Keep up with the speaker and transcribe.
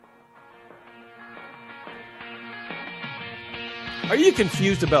Are you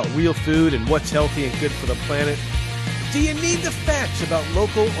confused about real food and what's healthy and good for the planet? Do you need the facts about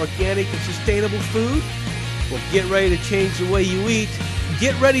local, organic, and sustainable food? Well, get ready to change the way you eat.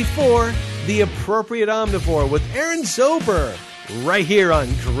 Get ready for The Appropriate Omnivore with Aaron Zober, right here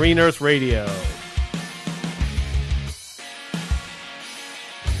on Green Earth Radio.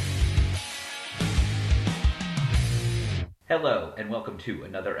 Hello, and welcome to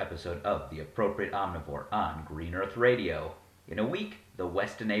another episode of The Appropriate Omnivore on Green Earth Radio. In a week, the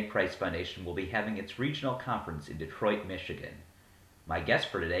Weston A Price Foundation will be having its regional conference in Detroit, Michigan. My guest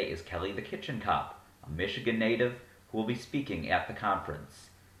for today is Kelly the Kitchen Kop, a Michigan native who will be speaking at the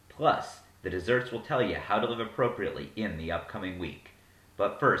conference. Plus, the desserts will tell you how to live appropriately in the upcoming week.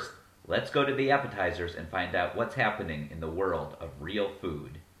 But first, let's go to the appetizers and find out what's happening in the world of real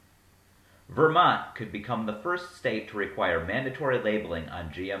food. Vermont could become the first state to require mandatory labeling on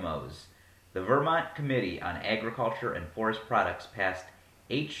GMOs. The Vermont Committee on Agriculture and Forest Products passed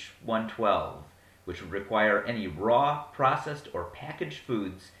H. 112, which would require any raw, processed, or packaged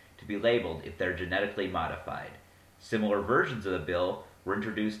foods to be labeled if they're genetically modified. Similar versions of the bill were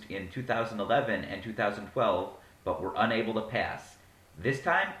introduced in 2011 and 2012, but were unable to pass. This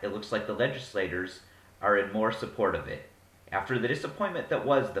time, it looks like the legislators are in more support of it. After the disappointment that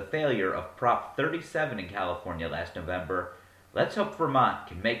was the failure of Prop 37 in California last November, let's hope Vermont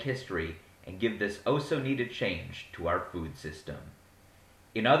can make history and give this oh-so-needed change to our food system.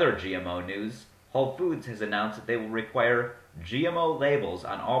 In other GMO news, Whole Foods has announced that they will require GMO labels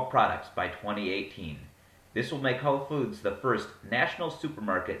on all products by 2018. This will make Whole Foods the first national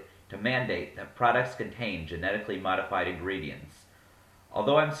supermarket to mandate that products contain genetically modified ingredients.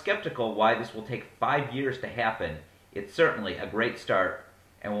 Although I'm skeptical why this will take 5 years to happen, it's certainly a great start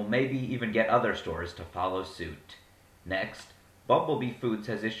and will maybe even get other stores to follow suit. Next, Bumblebee Foods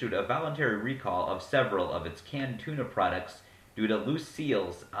has issued a voluntary recall of several of its canned tuna products due to loose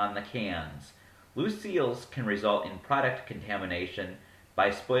seals on the cans. Loose seals can result in product contamination by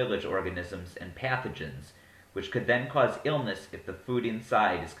spoilage organisms and pathogens, which could then cause illness if the food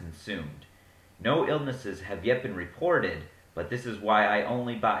inside is consumed. No illnesses have yet been reported, but this is why I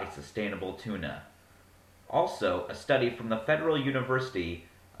only buy sustainable tuna. Also, a study from the Federal University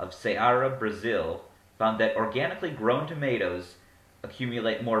of Ceará, Brazil, found that organically grown tomatoes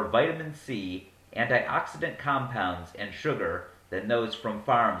accumulate more vitamin C, antioxidant compounds, and sugar than those from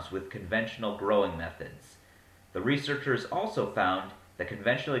farms with conventional growing methods. The researchers also found that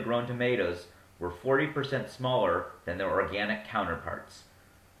conventionally grown tomatoes were 40% smaller than their organic counterparts.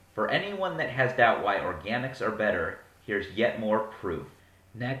 For anyone that has doubt why organics are better, here's yet more proof.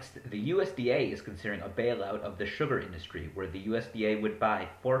 Next, the USDA is considering a bailout of the sugar industry, where the USDA would buy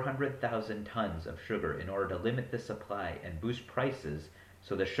 400,000 tons of sugar in order to limit the supply and boost prices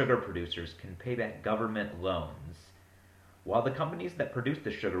so the sugar producers can pay back government loans. While the companies that produce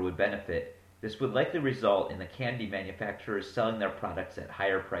the sugar would benefit, this would likely result in the candy manufacturers selling their products at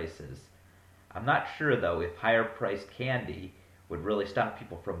higher prices. I'm not sure, though, if higher-priced candy would really stop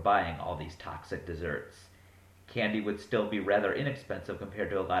people from buying all these toxic desserts. Candy would still be rather inexpensive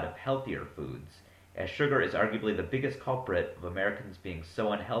compared to a lot of healthier foods. As sugar is arguably the biggest culprit of Americans being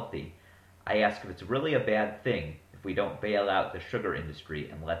so unhealthy, I ask if it's really a bad thing if we don't bail out the sugar industry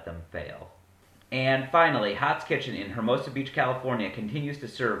and let them fail. And finally, Hot's Kitchen in Hermosa Beach, California continues to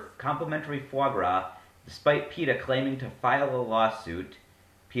serve complimentary foie gras despite PETA claiming to file a lawsuit,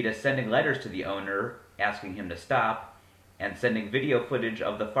 PETA sending letters to the owner asking him to stop, and sending video footage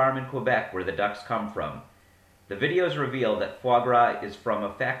of the farm in Quebec where the ducks come from. The videos reveal that foie gras is from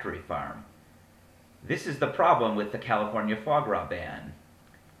a factory farm. This is the problem with the California foie gras ban.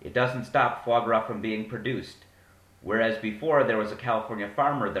 It doesn't stop foie gras from being produced. Whereas before there was a California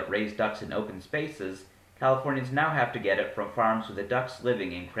farmer that raised ducks in open spaces, Californians now have to get it from farms with the ducks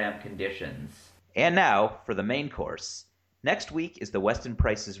living in cramped conditions. And now for the main course. Next week is the Weston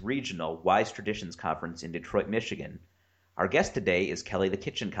Price's regional Wise Traditions Conference in Detroit, Michigan. Our guest today is Kelly the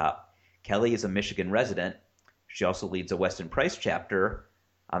Kitchen Kop. Kelly is a Michigan resident. She also leads a Weston Price chapter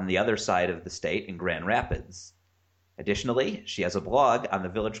on the other side of the state in Grand Rapids. Additionally, she has a blog on the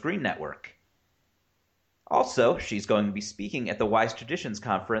Village Green Network. Also, she's going to be speaking at the Wise Traditions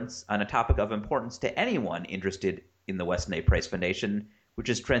Conference on a topic of importance to anyone interested in the Weston A. Price Foundation, which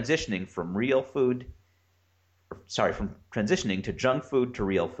is transitioning transitioning to junk food to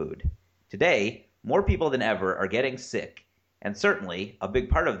real food. Today, more people than ever are getting sick, and certainly a big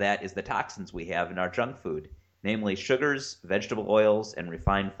part of that is the toxins we have in our junk food, namely sugars, vegetable oils, and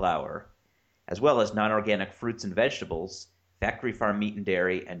refined flour, as well as non-organic fruits and vegetables, factory farm meat and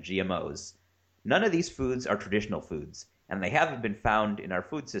dairy, and GMOs. None of these foods are traditional foods, and they haven't been found in our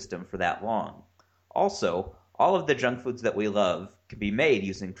food system for that long. Also, all of the junk foods that we love can be made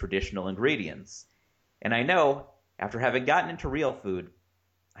using traditional ingredients. And I know, after having gotten into real food,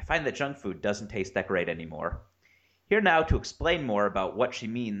 I find that junk food doesn't taste that great anymore. Here now to explain more about what she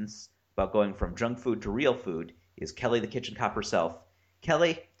means about going from junk food to real food is Kelly the Kitchen Kop herself.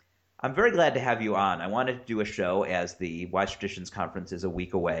 Kelly, I'm very glad to have you on. I wanted to do a show as the Wise Traditions Conference is a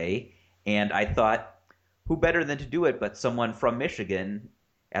week away, and I thought, who better than to do it but someone from Michigan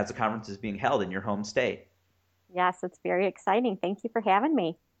as the conference is being held in your home state? Yes, it's very exciting. Thank you for having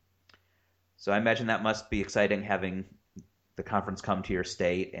me. So I imagine that must be exciting having the conference come to your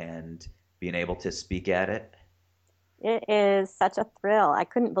state and being able to speak at it. It is such a thrill. I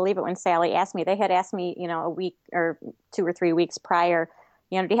couldn't believe it when Sally asked me. They had asked me, a week or 2 or 3 weeks prior,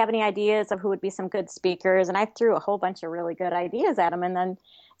 do you have any ideas of who would be some good speakers? And I threw a whole bunch of really good ideas at them. And then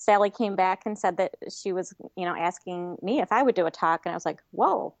Sally came back and said that she was, asking me if I would do a talk. And I was like,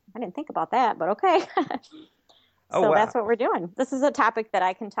 whoa, I didn't think about that, but okay. Oh, wow. That's what we're doing. This is a topic that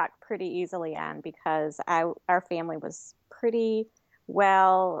I can talk pretty easily on because our family was pretty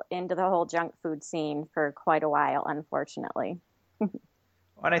well into the whole junk food scene for quite a while, unfortunately. And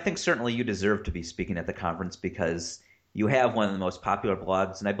I think certainly you deserve to be speaking at the conference because you have one of the most popular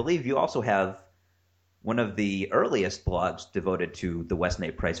blogs, and I believe you also have one of the earliest blogs devoted to the Weston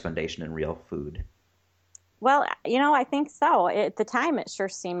A. Price Foundation and real food. Well, I think so. At the time, it sure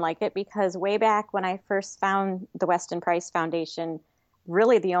seemed like it because way back when I first found the Weston Price Foundation,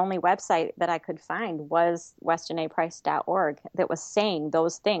 really the only website that I could find was westonaprice.org that was saying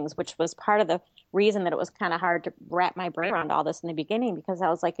those things, which was part of the reason that it was kind of hard to wrap my brain around all this in the beginning because I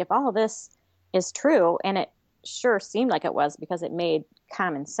was like, if all of this is true, and it sure seemed like it was because it made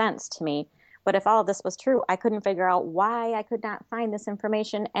common sense to me, but if all of this was true, I couldn't figure out why I could not find this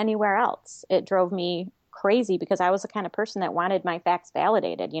information anywhere else. It drove me crazy because I was the kind of person that wanted my facts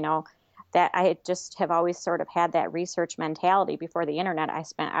validated, that I just have always sort of had that research mentality. Before the internet, I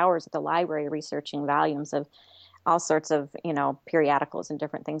spent hours at the library researching volumes of all sorts of, periodicals and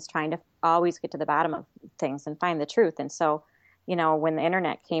different things, trying to always get to the bottom of things and find the truth. And so, when the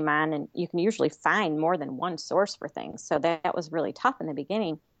internet came on, and you can usually find more than one source for things. So that was really tough in the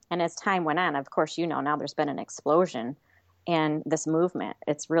beginning. And as time went on, of course, now there's been an explosion in this movement.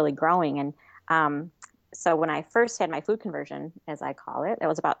 It's really growing. And, so when I first had my food conversion, as I call it,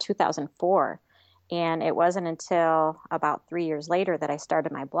 was about 2004. And it wasn't until about 3 years later that I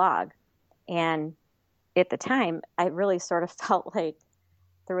started my blog. And at the time, I really sort of felt like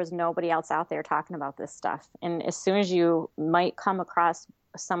there was nobody else out there talking about this stuff. And as soon as you might come across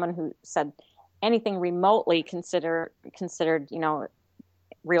someone who said anything remotely considered,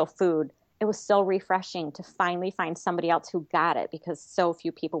 real food, it was so refreshing to finally find somebody else who got it because so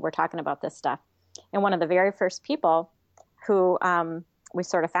few people were talking about this stuff. And one of the very first people who we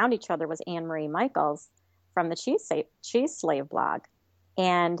sort of found each other was Anne Marie Michaels from the Cheese Slave blog.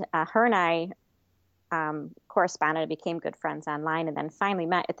 And her and I corresponded and became good friends online and then finally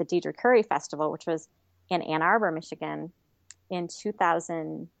met at the Deidre Curry Festival, which was in Ann Arbor, Michigan in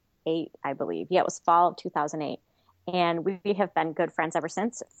 2008, I believe. Yeah, it was fall of 2008. And we have been good friends ever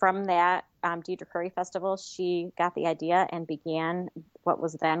since. From that Deidre Curry Festival, she got the idea and began what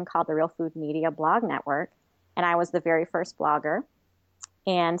was then called the Real Food Media Blog Network. And I was the very first blogger.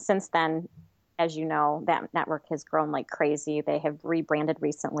 And since then, as you know, that network has grown like crazy. They have rebranded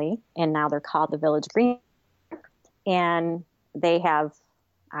recently, and now they're called the Village Green. And they have,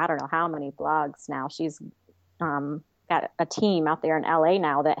 I don't know how many blogs now. She's got a team out there in LA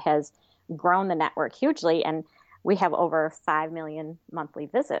now that has grown the network hugely. And we have over 5 million monthly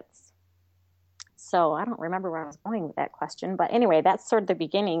visits. So I don't remember where I was going with that question. But anyway, that's sort of the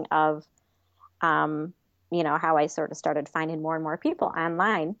beginning of, how I sort of started finding more and more people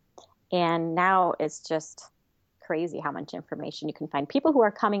online. And now it's just crazy how much information you can find. People who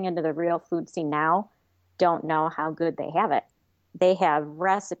are coming into the real food scene now don't know how good they have it. They have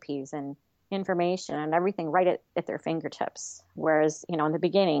recipes and information and everything right at their fingertips. Whereas, in the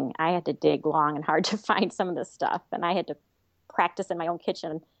beginning, I had to dig long and hard to find some of this stuff. And I had to practice in my own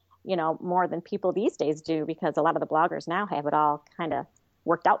kitchen, more than people these days do because a lot of the bloggers now have it all kind of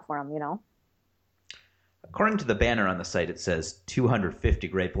worked out for them, According to the banner on the site, it says 250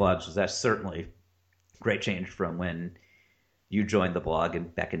 great blogs. So that's certainly a great change from when you joined the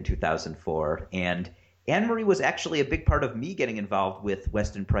blog back in 2004. And Anne-Marie was actually a big part of me getting involved with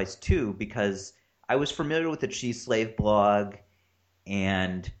Weston Price too, because I was familiar with the Cheese Slave blog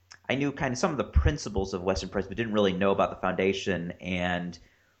and I knew kind of some of the principles of Weston Price, but didn't really know about the foundation. And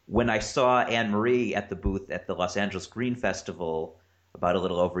when I saw Anne-Marie at the booth at the Los Angeles Green Festival about a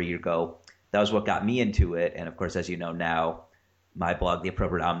little over a year ago, that was what got me into it. And of course, as you know now, my blog, The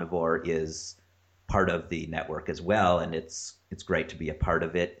Appropriate Omnivore, is part of the network as well, and it's great to be a part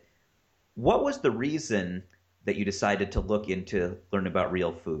of it. What was the reason that you decided to look into learn about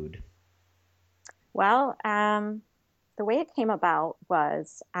real food? Well, the way it came about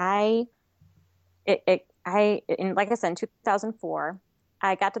was like I said, in 2004,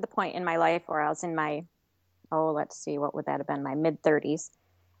 I got to the point in my life where I was in my, let's see, what would that have been? My mid 30s,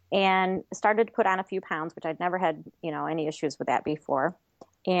 and started to put on a few pounds, which I'd never had, any issues with that before.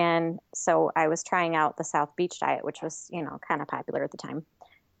 And so I was trying out the South Beach diet, which was, kind of popular at the time,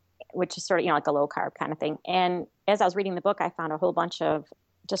 which is sort of, like a low carb kind of thing. And as I was reading the book, I found a whole bunch of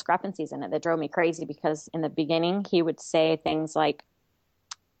discrepancies in it that drove me crazy, because in the beginning he would say things like,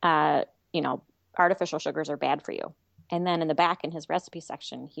 artificial sugars are bad for you. And then in the back in his recipe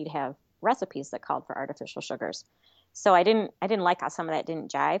section, he'd have recipes that called for artificial sugars. So I didn't like how some of that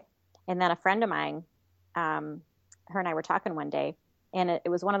didn't jive. And then a friend of mine, her and I were talking one day, and it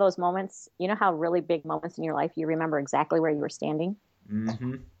was one of those moments, how really big moments in your life, you remember exactly where you were standing.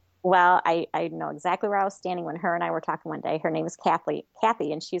 Mm-hmm. Well, I know exactly where I was standing when her and I were talking one day. Her name is Kathy,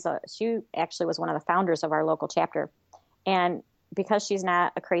 and she actually was one of the founders of our local chapter. And because she's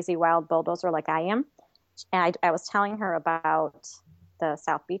not a crazy wild bulldozer like I am, and I was telling her about the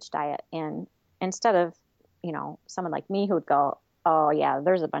South Beach diet, and instead of, someone like me who would go, oh yeah,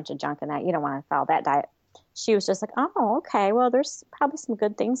 there's a bunch of junk in that, you don't want to follow that diet. She was just like, oh, okay, well, there's probably some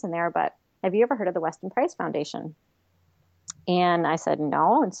good things in there, but have you ever heard of the Weston Price Foundation? And I said,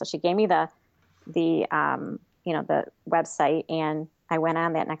 no. And so she gave me the website, and I went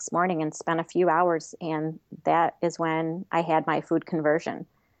on that next morning and spent a few hours. And that is when I had my food conversion.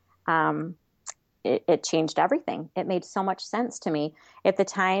 It changed everything. It made so much sense to me. At the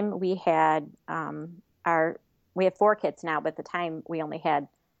time we had, we have 4 kids now, but at the time we only had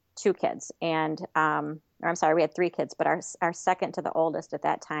 2 kids, and, we had 3 kids, but our second to the oldest at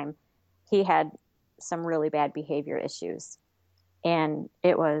that time, he had some really bad behavior issues. And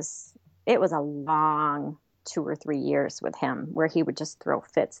it was a long 2 or 3 years with him where he would just throw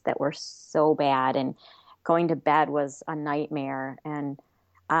fits that were so bad, and going to bed was a nightmare. And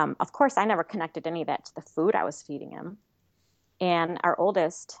of course, I never connected any of that to the food I was feeding him. And our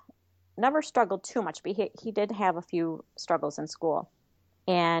oldest never struggled too much, but he did have a few struggles in school.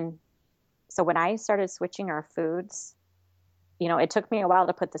 And so when I started switching our foods, it took me a while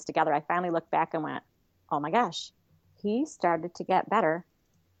to put this together. I finally looked back and went, oh my gosh, he started to get better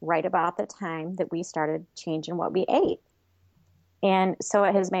right about the time that we started changing what we ate. And so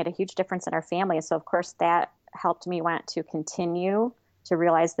it has made a huge difference in our family. So of course that helped me want to continue to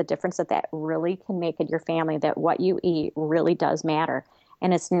realize the difference that really can make in your family, that what you eat really does matter.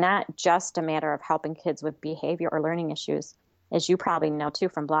 And it's not just a matter of helping kids with behavior or learning issues. As you probably know too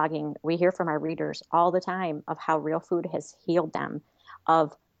from blogging, we hear from our readers all the time of how real food has healed them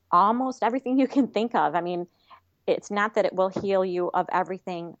of almost everything you can think of. I mean, it's not that it will heal you of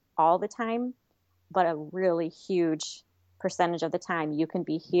everything all the time, but a really huge percentage of the time you can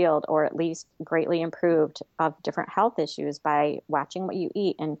be healed, or at least greatly improved, of different health issues by watching what you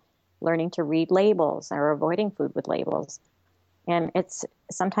eat and learning to read labels or avoiding food with labels. And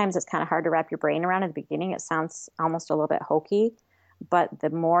sometimes it's kind of hard to wrap your brain around. At the beginning, it sounds almost a little bit hokey, but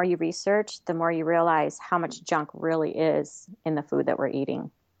the more you research, the more you realize how much junk really is in the food that we're eating.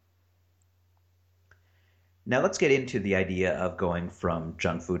 Now let's get into the idea of going from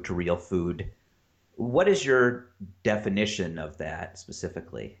junk food to real food. What is your definition of that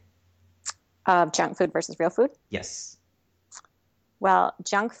specifically? Of junk food versus real food? Yes. Well,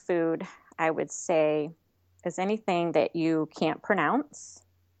 junk food, I would say, is anything that you can't pronounce.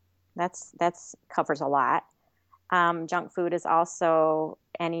 That's covers a lot. Junk food is also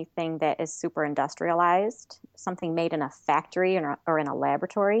anything that is super industrialized, something made in a factory or in a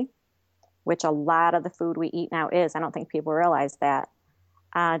laboratory, which a lot of the food we eat now is. I don't think people realize that.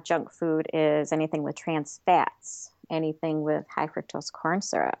 Junk food is anything with trans fats, anything with high fructose corn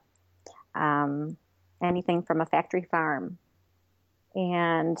syrup, anything from a factory farm.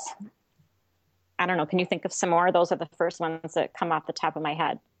 And I don't know, can you think of some more? Those are the first ones that come off the top of my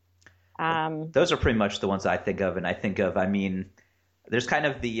head. Those are pretty much the ones I think of. And there's kind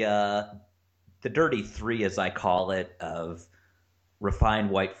of the dirty 3, as I call it, of refined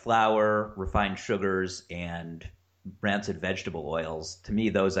white flour, refined sugars, and rancid vegetable oils. To me,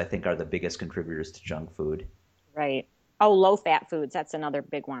 those I think are the biggest contributors to junk food. Right. Oh, low-fat foods. That's another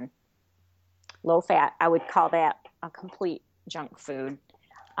big one. Low-fat, I would call that a complete junk food.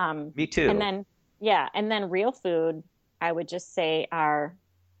 Me too. And then real food, I would just say are,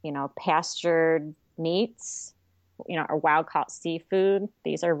 pastured meats, or wild-caught seafood.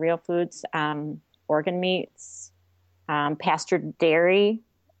 These are real foods. Organ meats, pastured dairy,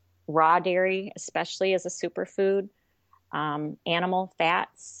 raw dairy, especially, is a superfood. Animal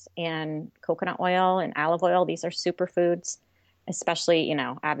fats and coconut oil and olive oil, these are superfoods, especially,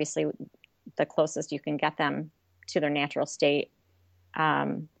 obviously the closest you can get them to their natural state.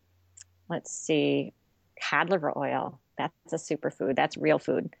 Let's see, cod liver oil, that's a superfood. That's real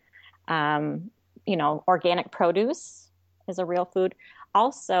food. Organic produce is a real food.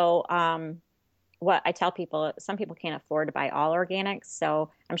 Also, what I tell people, some people can't afford to buy all organic. So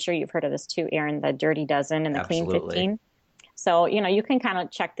I'm sure you've heard of this too, Aaron, the Dirty Dozen and the Absolutely. Clean 15. So, you can kind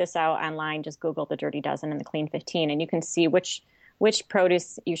of check this out online. Just Google the Dirty Dozen and the Clean 15, and you can see which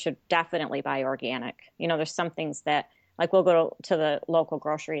produce you should definitely buy organic. There's some things that, like, we'll go to the local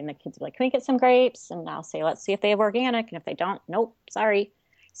grocery and the kids will be like, can we get some grapes? And I'll say, let's see if they have organic. And if they don't, nope, sorry.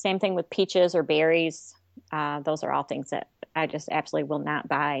 Same thing with peaches or berries. Those are all things that I just absolutely will not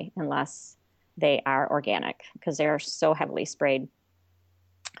buy unless they are organic, because they are so heavily sprayed.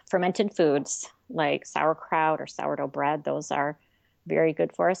 Fermented foods like sauerkraut or sourdough bread, those are very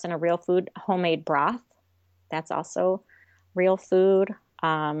good for us. And a real food, homemade broth, that's also real food.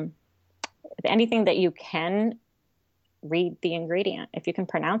 Anything that you can read the ingredient, if you can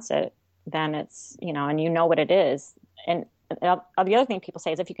pronounce it, then it's, and you know what it is. And the other thing people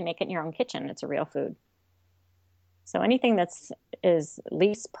say is if you can make it in your own kitchen, it's a real food. So anything is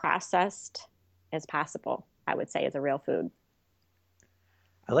least processed as possible, I would say, is a real food.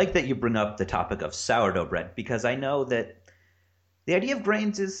 I like that you bring up the topic of sourdough bread, because I know that the idea of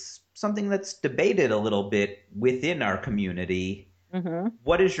grains is something that's debated a little bit within our community. Mm-hmm.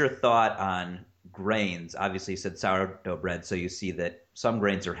 What is your thought on grains? Obviously, you said sourdough bread, so you see that some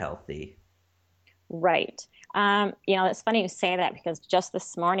grains are healthy. Right. It's funny you say that, because just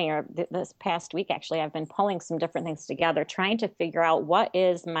this morning or this past week, actually, I've been pulling some different things together, trying to figure out what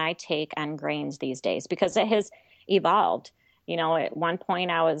is my take on grains these days, because it has evolved. At one point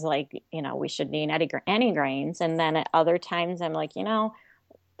I was like, we shouldn't eat any grains. And then at other times I'm like,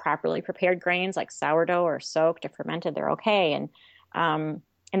 properly prepared grains like sourdough or soaked or fermented, they're okay. And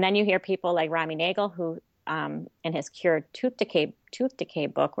then you hear people like Rami Nagel, who in his Cured Tooth Decay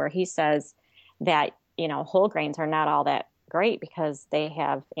book, where he says that, whole grains are not all that great because they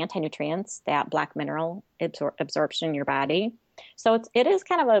have anti-nutrients, that black mineral absorption in your body. So it is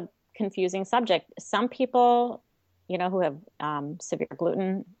kind of a confusing subject. Some people, who have severe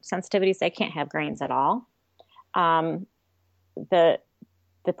gluten sensitivities, they can't have grains at all. The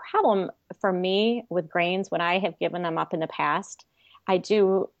problem for me with grains, when I have given them up in the past, I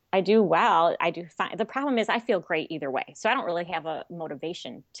do well. I do fine. The problem is I feel great either way. So I don't really have a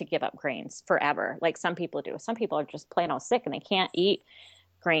motivation to give up grains forever, like some people do. Some people are just plain old sick and they can't eat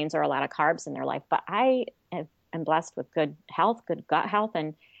grains or a lot of carbs in their life. But I am blessed with good health, good gut health,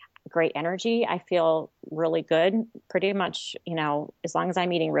 and great energy. I feel really good pretty much, as long as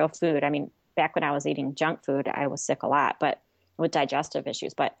I'm eating real food. I mean, back when I was eating junk food, I was sick a lot, but with digestive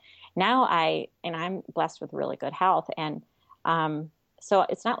issues. But now I'm blessed with really good health. And so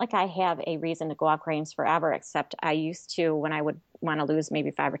it's not like I have a reason to go off grains forever, except I used to, when I would want to lose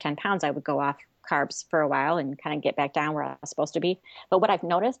maybe 5 or 10 pounds, I would go off carbs for a while and kind of get back down where I was supposed to be. But what I've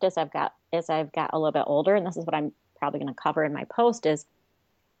noticed as I've got a little bit older, and this is what I'm probably going to cover in my post, is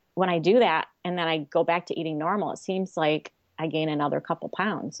when I do that and then I go back to eating normal, it seems like I gain another couple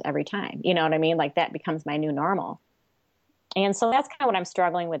pounds every time. You know what I mean? Like that becomes my new normal. And so that's kind of what I'm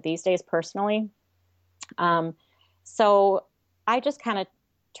struggling with these days personally. So I just kind of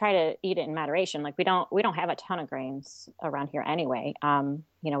try to eat it in moderation. Like we don't have a ton of grains around here anyway.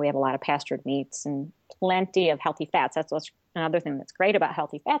 We have a lot of pastured meats and plenty of healthy fats. That's what's another thing that's great about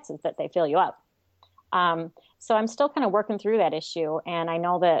healthy fats, is that they fill you up. So I'm still kind of working through that issue. And I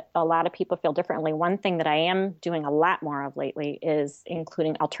know that a lot of people feel differently. One thing that I am doing a lot more of lately is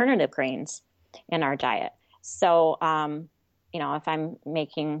including alternative grains in our diet. So, if I'm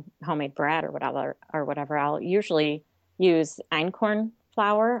making homemade bread or whatever, I'll usually use einkorn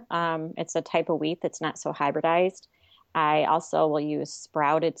flour. It's a type of wheat that's not so hybridized. I also will use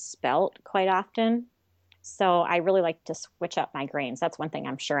sprouted spelt quite often. So I really like to switch up my grains. That's one thing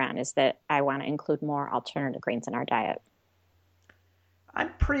I'm sure on, is that I want to include more alternative grains in our diet. I'm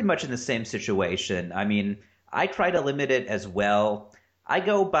pretty much in the same situation. I mean, I try to limit it as well. I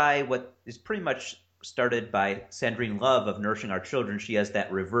go by what is pretty much started by Sandrine Love of Nourishing Our Children. She has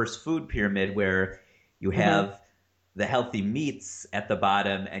that reverse food pyramid where you have the healthy meats at the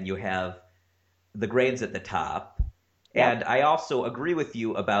bottom and you have the grains at the top. Yep. And I also agree with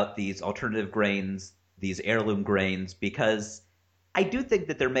you about these alternative grains, these heirloom grains, because I do think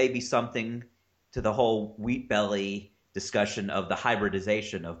that there may be something to the whole wheat belly discussion of the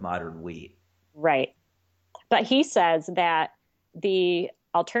hybridization of modern wheat. Right. But he says that the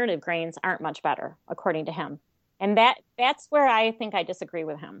alternative grains aren't much better, according to him. And that's where I think I disagree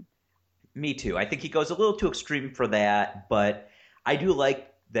with him. Me too. I think he goes a little too extreme for that, but I do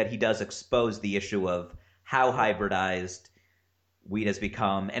like that he does expose the issue of how hybridized wheat has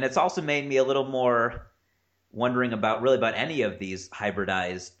become. And it's also made me a little more wondering about any of these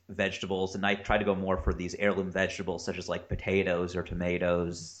hybridized vegetables. And I try to go more for these heirloom vegetables, such as like potatoes or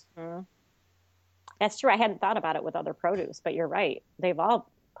tomatoes. Mm-hmm. That's true. I hadn't thought about it with other produce, but you're right. They've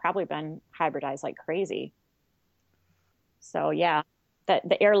all probably been hybridized like crazy. So yeah,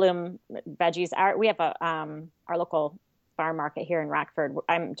 the heirloom veggies are. We have our local farm market here in Rockford.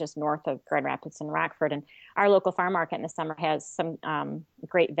 I'm just north of Grand Rapids and Rockford, and our local farm market in the summer has some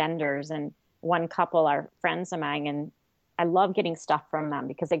great vendors. And one couple are friends of mine, and I love getting stuff from them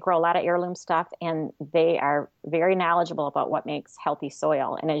because they grow a lot of heirloom stuff, and they are very knowledgeable about what makes healthy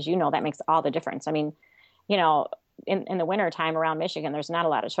soil. And as you know, that makes all the difference. I mean, in the winter time around Michigan, there's not a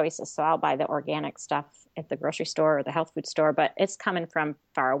lot of choices. So I'll buy the organic stuff at the grocery store or the health food store, but it's coming from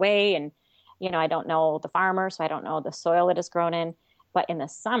far away. And, I don't know the farmer, so I don't know the soil it is grown in. But in the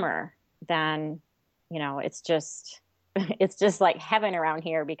summer, then, it's just like heaven around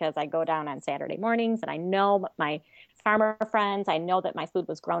here because I go down on Saturday mornings and I know my farmer friends, I know that my food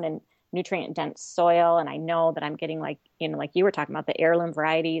was grown in nutrient dense soil. And I know that I'm getting like you were talking about the heirloom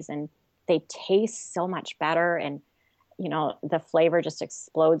varieties, and they taste so much better. And, the flavor just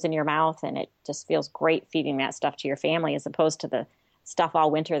explodes in your mouth, and it just feels great feeding that stuff to your family as opposed to the stuff all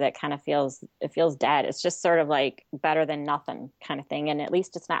winter that kind of feels dead. It's just sort of like better than nothing kind of thing. And at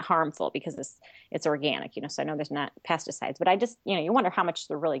least it's not harmful because it's organic, so I know there's not pesticides, but I just, you wonder how much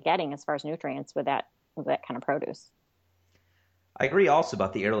they're really getting as far as nutrients with that kind of produce. I agree also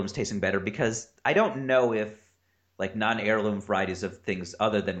about the heirlooms tasting better because I don't know if like non-heirloom varieties of things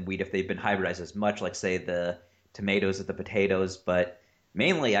other than wheat, if they've been hybridized as much, like say the tomatoes or the potatoes, but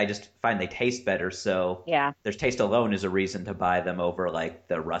mainly I just find they taste better. So yeah, their taste alone is a reason to buy them over like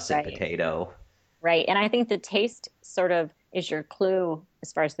the russet potato. Right. And I think the taste sort of is your clue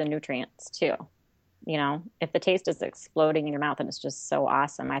as far as the nutrients too. If the taste is exploding in your mouth and it's just so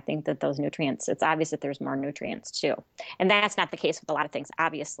awesome, I think that those nutrients, it's obvious that there's more nutrients too. And that's not the case with a lot of things.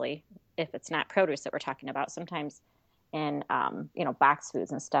 Obviously, if it's not produce that we're talking about, sometimes in, box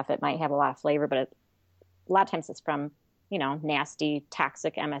foods and stuff, it might have a lot of flavor, but a lot of times it's from, nasty,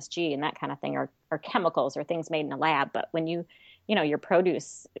 toxic MSG and that kind of thing, or chemicals or things made in a lab. But when your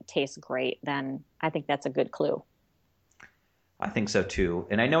produce tastes great, then I think that's a good clue. I think so too.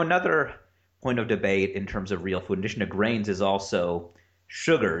 And I know another point of debate in terms of real food, in addition to grains, is also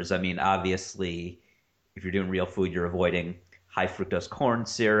sugars. I mean, obviously, if you're doing real food, you're avoiding high fructose corn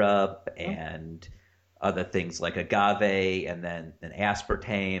syrup and other things like agave and then an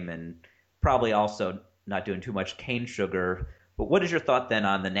aspartame, and probably also not doing too much cane sugar. But what is your thought then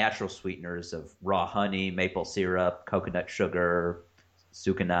on the natural sweeteners of raw honey, maple syrup, coconut sugar,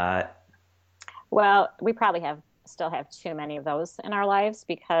 sucanat? Well, we probably still have too many of those in our lives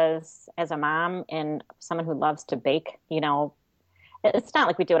because as a mom and someone who loves to bake, it's not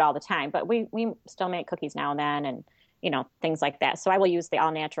like we do it all the time, but we still make cookies now and then and, things like that. So I will use the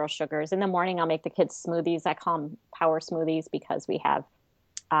all natural sugars. In the morning, I'll make the kids smoothies. I call them power smoothies because we have,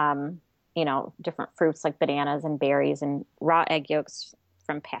 different fruits like bananas and berries and raw egg yolks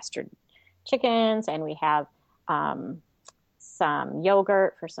from pastured chickens. And we have some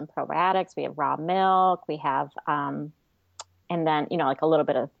yogurt for some probiotics. We have raw milk. We have, and then, like a little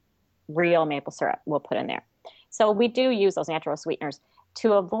bit of real maple syrup we'll put in there. So we do use those natural sweeteners.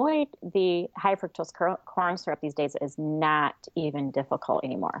 To avoid the high fructose corn syrup these days is not even difficult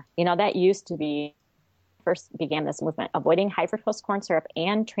anymore. That used to be, first began this movement. Avoiding high fructose corn syrup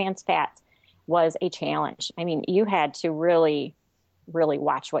and trans fats was a challenge. I mean, you had to really, really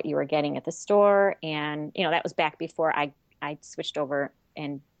watch what you were getting at the store. And, that was back before I switched over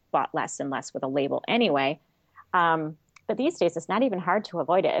and bought less and less with a label anyway. But these days, it's not even hard to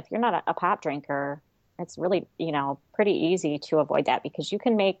avoid it. If you're not a pop drinker, it's really, pretty easy to avoid that because you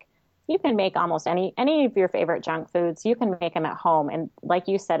can make almost any of your favorite junk foods. You can make them at home. And like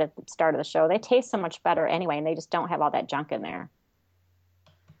you said at the start of the show, they taste so much better anyway, and they just don't have all that junk in there.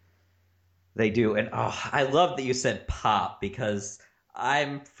 They do. And I love that you said pop because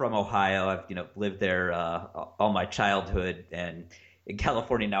I'm from Ohio. I've, lived there all my childhood, and in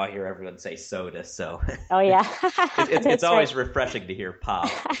California now I hear everyone say soda. So oh yeah, it's always refreshing to hear pop.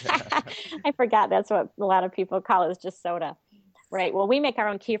 I forgot that's what a lot of people call it, is just soda. Right. Well, we make our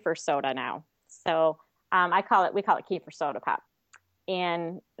own kefir soda now. So we call it kefir soda pop.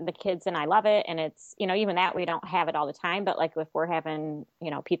 And the kids and I love it. And it's, even that we don't have it all the time. But like if we're having,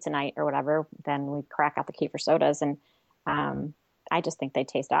 pizza night or whatever, then we crack out the kefir sodas. And I just think they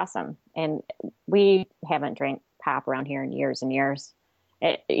taste awesome. And we haven't drank pop around here in years and years.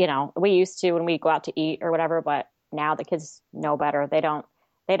 We used to when we go out to eat or whatever, but now the kids know better. They don't,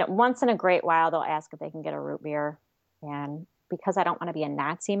 once in a great while, they'll ask if they can get a root beer. And because I don't want to be a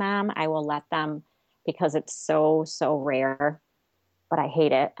Nazi mom, I will let them because it's so, so rare, but I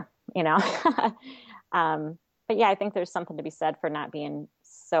hate it, But yeah, I think there's something to be said for not being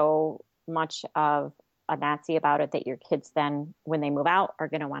so much of a Nazi about it that your kids then, when they move out, are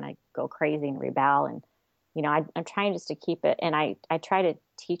going to want to go crazy and rebel. And, I'm trying just to keep it. And I try to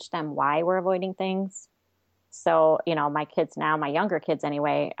teach them why we're avoiding things. So, my kids now, my younger kids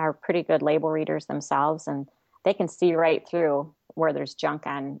anyway, are pretty good label readers themselves. And they can see right through where there's junk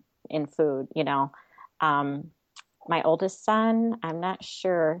in food, My oldest son, I'm not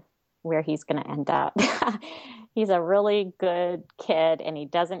sure where he's going to end up. He's a really good kid and he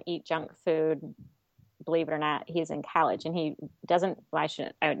doesn't eat junk food. Believe it or not, he's in college and he doesn't, well, I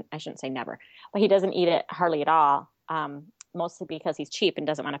shouldn't say never, but he doesn't eat it hardly at all. Mostly because he's cheap and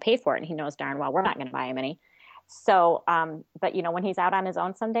doesn't want to pay for it. And he knows darn well we're not going to buy him any. So, but when he's out on his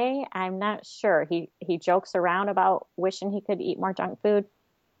own someday, I'm not sure. He jokes around about wishing he could eat more junk food,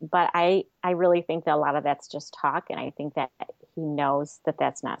 but I really think that a lot of that's just talk. And I think that he knows that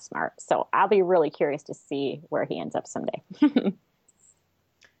that's not smart. So I'll be really curious to see where he ends up someday.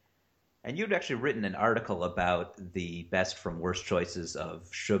 And you'd actually written an article about the best from worst choices of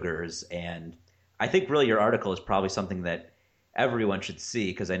sugars. And I think really your article is probably something that everyone should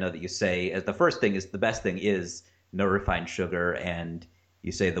see, because I know that you say the first thing is the best thing is no refined sugar. And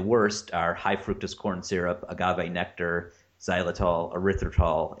you say the worst are high fructose corn syrup, agave nectar, xylitol,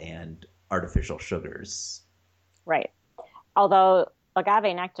 erythritol, and artificial sugars. Right. Although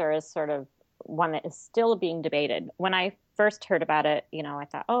agave nectar is sort of one that is still being debated. When I first heard about it, I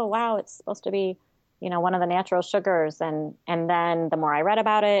thought, oh, wow, it's supposed to be, one of the natural sugars. And then the more I read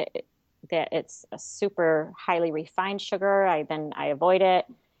about it, that it's a super highly refined sugar. I avoid it.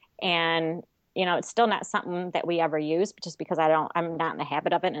 And, it's still not something that we ever use just because I'm not in the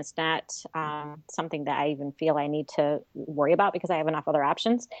habit of it. And it's not something that I even feel I need to worry about because I have enough other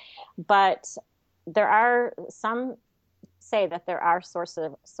options. But there are some say that there are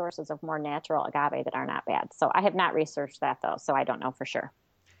sources of more natural agave that are not bad. So I have not researched that though, so I don't know for sure.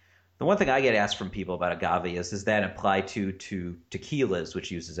 The one thing I get asked from people about agave is, does that apply to tequilas, which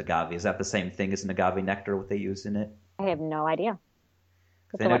uses agave? Is that the same thing as an agave nectar, what they use in it? I have no idea.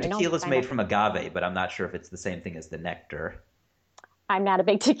 I know tequila's made from agave, but I'm not sure if it's the same thing as the nectar. I'm not a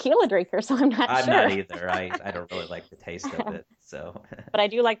big tequila drinker, so I'm not sure. I'm not either. I don't really like the taste of it. So. But I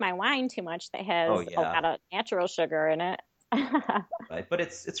do like my wine too much that has a lot of natural sugar in it. Right, but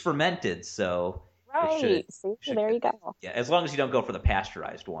it's fermented, so right. There you go. Yeah, as long as you don't go for the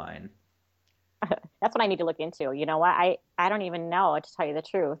pasteurized wine. That's what I need to look into. You know what? I don't even know, to tell you the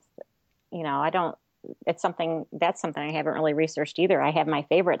truth. I don't. That's something I haven't really researched either. I have my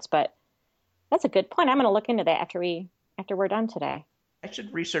favorites, but that's a good point. I'm going to look into that after we're done today. I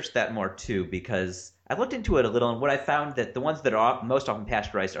should research that more too, because I looked into it a little, and what I found that the ones that are most often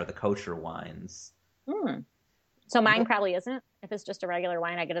pasteurized are the kosher wines. So mine probably isn't, if it's just a regular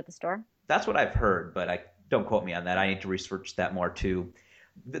wine I get at the store? That's what I've heard, but don't quote me on that. I need to research that more too.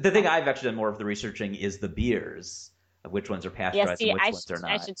 The thing I've actually done more of the researching is the beers, of which ones are pasteurized and which ones are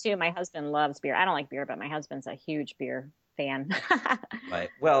not. I should too. My husband loves beer. I don't like beer, but my husband's a huge beer fan. Right.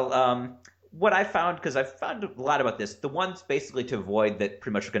 Well, what I found, because I've found a lot about this, the ones basically to avoid that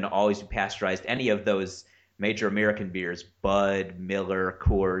pretty much are going to always be pasteurized, any of those major American beers, Bud, Miller,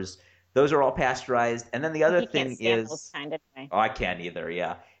 Coors, those are all pasteurized. And then the other thing is... those kind anyway. Oh, I can't either,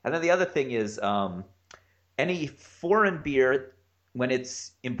 yeah. And then the other thing is any foreign beer, when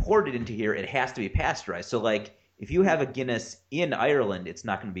it's imported into here, it has to be pasteurized. So, like, if you have a Guinness in Ireland, it's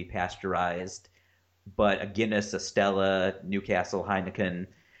not going to be pasteurized. But a Guinness, a Stella, Newcastle, Heineken,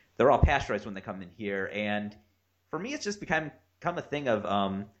 they're all pasteurized when they come in here. And for me, it's just become a thing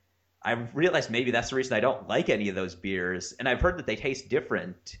of... I've realized maybe that's the reason I don't like any of those beers. And I've heard that they taste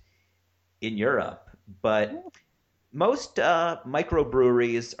different in Europe, but most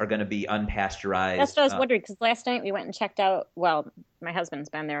microbreweries are going to be unpasteurized. That's what I was wondering, because last night we went and checked out, well, my husband's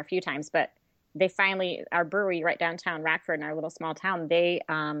been there a few times, but they finally, our brewery right downtown Rockford in our little small town, they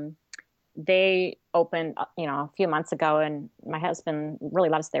opened, a few months ago, and my husband really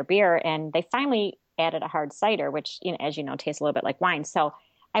loves their beer, and they finally added a hard cider, which, as you know, tastes a little bit like wine. So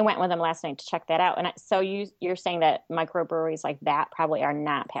I went with them last night to check that out. And so you're saying that microbreweries like that probably are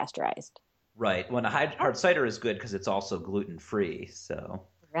not pasteurized. Right. When a hard cider is good because it's also gluten-free, so...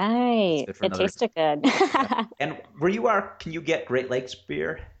 Right. It tasted good. Yeah. And where you are, can you get Great Lakes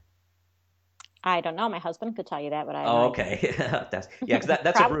beer? I don't know. My husband could tell you that, but I have Oh, no idea. okay. Because that's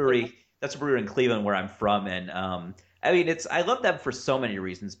a Probably. brewery. That's a brewery in Cleveland where I'm from, and I mean, I love them for so many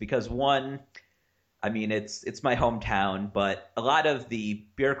reasons. Because one, I mean, it's my hometown, but a lot of the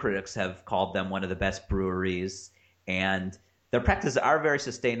beer critics have called them one of the best breweries, and their practices are very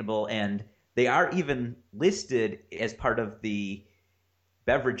sustainable, and they are even listed as part of the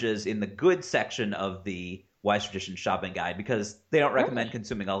beverages in the good section of the Wise Tradition shopping guide because they don't recommend Really?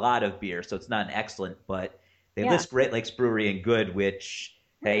 consuming a lot of beer, so it's not an excellent, but they Yeah. list Great Lakes Brewery in good, which,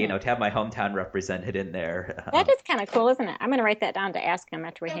 hey, Hmm. to have my hometown represented in there. That is kind of cool, isn't it? I'm going to write that down to ask him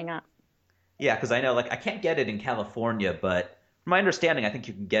after we hang up. Yeah, because I know, like, I can't get it in California, but from my understanding, I think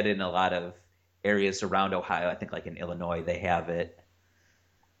you can get it in a lot of areas around Ohio. I think, like, in Illinois, they have it.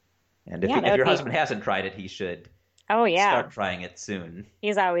 And Yeah, that if would your be. husband hasn't tried it, he should Oh, yeah. start trying it soon.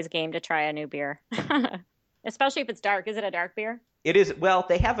 He's always game to try a new beer, especially if it's dark. Is it a dark beer? It is, well,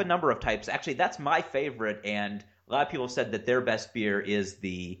 they have a number of types. Actually, that's my favorite, and a lot of people have said that their best beer is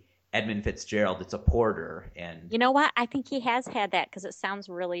the Edmund Fitzgerald. It's a porter, and You know what? I think he has had that because it sounds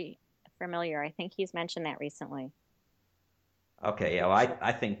really familiar. I think he's mentioned that recently. okay, yeah, well,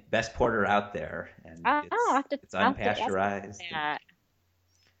 I think best porter out there, and Oh, it's I'll have to ask him unpasteurized. that.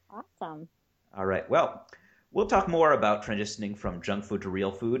 Awesome. All right, well, we'll talk more about transitioning from junk food to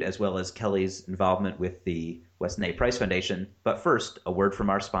real food, as well as Kelly's involvement with the Weston A. Price Foundation. But first, a word from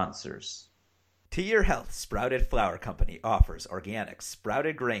our sponsors. To Your Health Sprouted Flour Company offers organic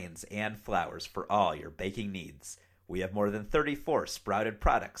sprouted grains and flours for all your baking needs. We have more than 34 sprouted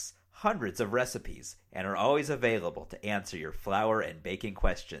products, hundreds of recipes, and are always available to answer your flour and baking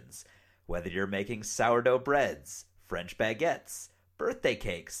questions. Whether you're making sourdough breads, French baguettes, birthday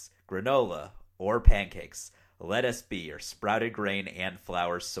cakes, granola, or pancakes, let us be your sprouted grain and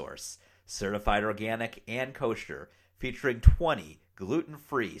flour source. Certified organic and kosher, featuring 20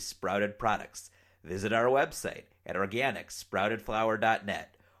 gluten-free sprouted products. Visit our website at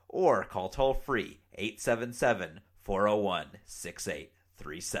organicsproutedflour.net or call toll-free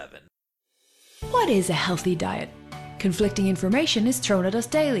 877-401-6837. What is a healthy diet? Conflicting information is thrown at us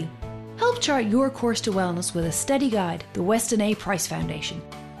daily. Help chart your course to wellness with a steady guide, the Weston A. Price Foundation.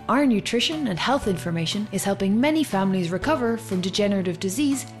 Our nutrition and health information is helping many families recover from degenerative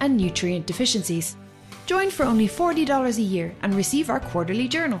disease and nutrient deficiencies. Join for only $40 a year and receive our quarterly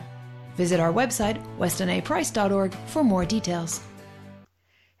journal. Visit our website, westonaprice.org, for more details.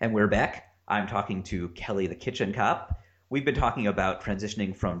 And we're back. I'm talking to Kelly the Kitchen Kop. We've been talking about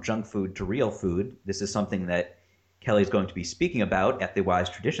transitioning from junk food to real food. This is something that Kelly's going to be speaking about at the Wise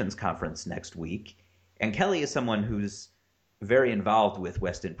Traditions Conference next week. And Kelly is someone who's very involved with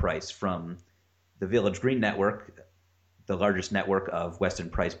Weston Price from the Village Green Network, the largest network of Weston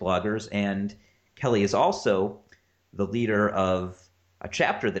Price bloggers. And Kelly is also the leader of a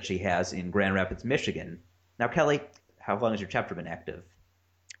chapter that she has in Grand Rapids, Michigan. Now, Kelly, how long has your chapter been active?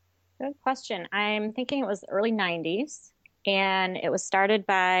 Good question. I'm thinking it was the early 90s, and it was started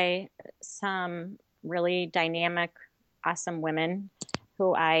by some really dynamic, awesome women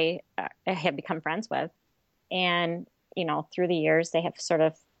who I have become friends with. And, through the years, they have sort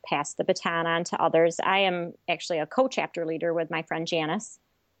of passed the baton on to others. I am actually a co-chapter leader with my friend Janice.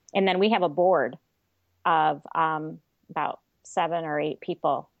 And then we have a board of about 7 or 8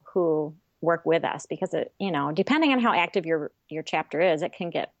 people who work with us because depending on how active your chapter is, it can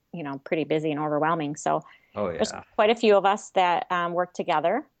get, pretty busy and overwhelming. So Oh, yeah. there's quite a few of us that work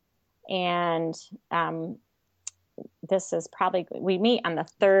together. And this is we meet on the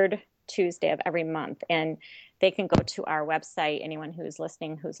third Tuesday of every month. And they can go to our website. Anyone who's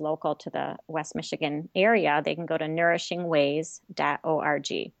listening, who's local to the West Michigan area, they can go to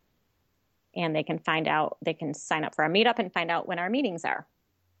nourishingways.org. And they can sign up for our meetup and find out when our meetings are.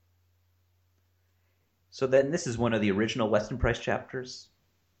 So then this is one of the original Weston Price chapters?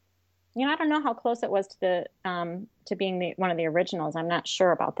 I don't know how close it was to being one of the originals. I'm not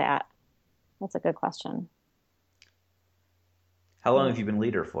sure about that. That's a good question. How long have you been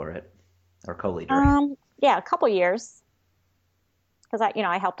leader for it, or co-leader? Yeah, a couple years. Because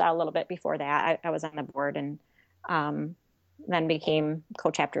I helped out a little bit before that. I was on the board and then became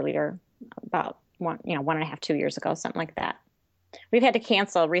co-chapter leader about 1.5, 2 years ago, something like that. We've had to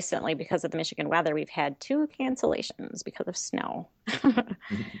cancel recently because of the Michigan weather. We've had 2 cancellations because of snow.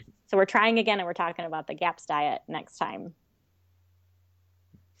 So we're trying again, and we're talking about the GAPS diet next time.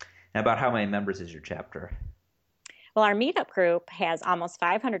 Now, about how many members is your chapter? Well, our meetup group has almost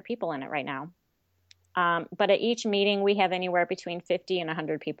 500 people in it right now. But at each meeting, we have anywhere between 50 and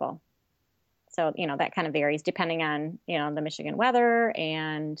 100 people. So, that kind of varies depending on, the Michigan weather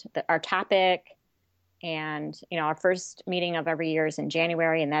and our topic. And, our first meeting of every year is in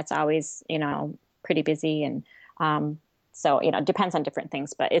January, and that's always, pretty busy. And so, it depends on different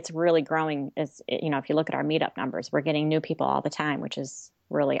things, but it's really growing. If you look at our meetup numbers, we're getting new people all the time, which is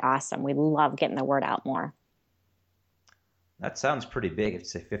really awesome. We love getting the word out more. That sounds pretty big.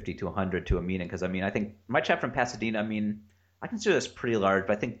 It's 50 to 100 to a meeting. Because, I think my chapter in Pasadena, I consider this pretty large,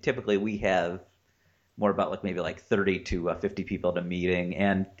 but I think typically we have more about maybe 30 to 50 people at a meeting.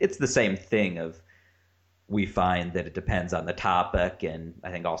 And it's the same thing we find that it depends on the topic. And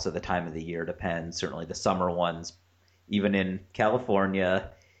I think also the time of the year depends. Certainly the summer ones, even in California.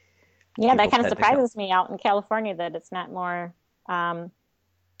 Yeah, that kind of surprises me out in California that it's not more. And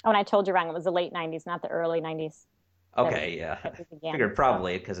I told you wrong. It was the late 90s, not the early 90s. Okay, yeah. I figured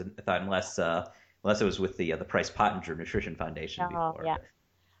probably because I thought unless it was with the Price Pottinger Nutrition Foundation before. Yeah.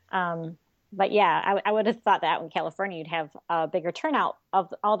 But yeah, I would have thought that in California you'd have a bigger turnout.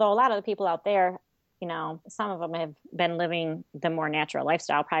 Although a lot of the people out there, some of them have been living the more natural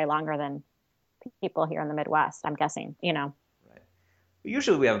lifestyle probably longer than people here in the Midwest, I'm guessing, Right.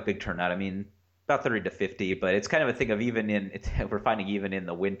 Usually we have a big turnout. About 30 to 50, but it's kind of a thing of we're finding even in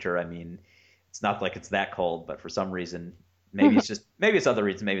the winter, it's not like it's that cold, but for some reason, maybe it's other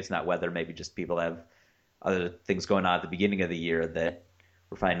reasons, maybe it's not weather, maybe just people have other things going on at the beginning of the year that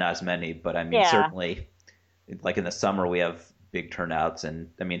we're finding not as many. But certainly, like in the summer, we have big turnouts, and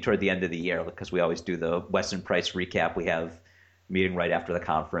toward the end of the year, because we always do the Weston Price recap, we have a meeting right after the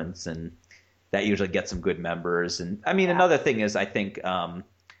conference, and that usually gets some good members. And another thing is, I think,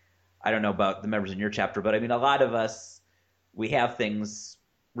 I don't know about the members in your chapter, but a lot of us, we have things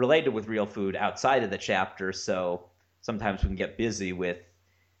related with real food outside of the chapter, so sometimes we can get busy with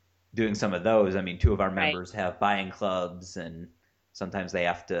doing some of those. Two of our members have buying clubs, and sometimes they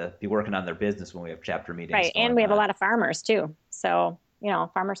have to be working on their business when we have chapter meetings. Right, and we have a lot of farmers too. So,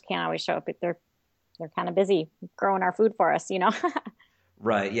 farmers can't always show up, but they're kind of busy growing our food for us,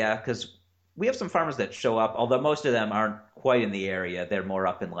 Right, yeah, because we have some farmers that show up, although most of them aren't quite in the area. They're more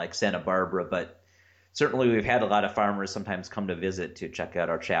up in Santa Barbara, but certainly we've had a lot of farmers sometimes come to visit to check out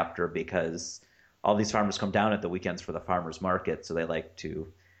our chapter because all these farmers come down at the weekends for the farmers market. So they like to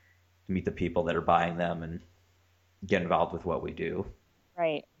meet the people that are buying them and get involved with what we do.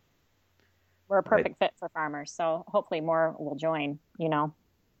 Right. We're a perfect fit for farmers. So hopefully more will join,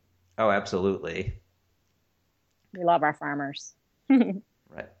 Oh, absolutely. We love our farmers.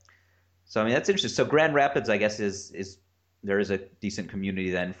 Right. So, that's interesting. So Grand Rapids, I guess, is there is a decent community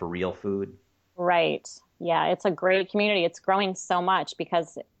then for real food? Right. Yeah, it's a great community. It's growing so much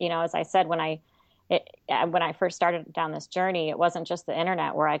because, as I said, when I first started down this journey, it wasn't just the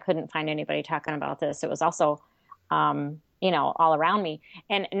internet where I couldn't find anybody talking about this. It was also, all around me.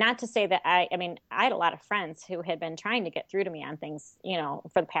 And not to say that I had a lot of friends who had been trying to get through to me on things,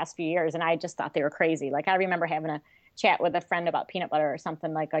 for the past few years. And I just thought they were crazy. I remember having a chat with a friend about peanut butter or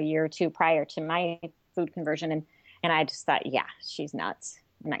something a year or two prior to my food conversion. And I just thought, yeah, she's nuts.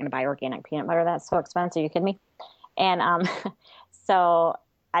 I'm not going to buy organic peanut butter. That's so expensive. Are you kidding me? And so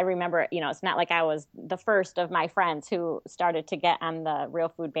I remember, it's not like I was the first of my friends who started to get on the real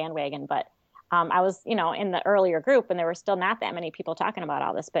food bandwagon, but I was, in the earlier group and there were still not that many people talking about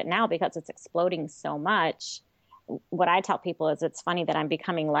all this. But now because it's exploding so much, what I tell people is it's funny that I'm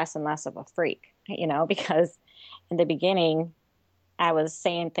becoming less and less of a freak, because in the beginning I was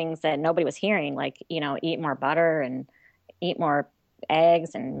saying things that nobody was hearing, eat more butter and eat more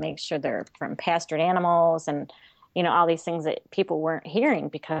eggs and make sure they're from pastured animals and, all these things that people weren't hearing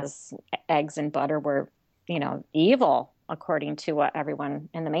because eggs and butter were, evil according to what everyone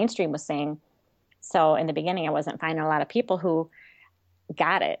in the mainstream was saying. So in the beginning, I wasn't finding a lot of people who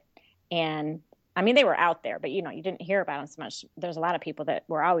got it. And they were out there, but you didn't hear about them so much. There's a lot of people that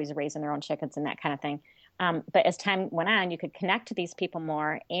were always raising their own chickens and that kind of thing. But as time went on, you could connect to these people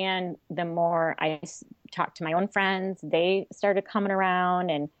more. And the more I talked to my own friends, they started coming around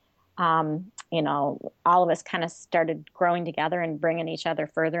and, all of us kind of started growing together and bringing each other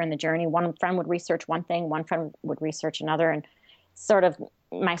further in the journey. One friend would research one thing, one friend would research another, and sort of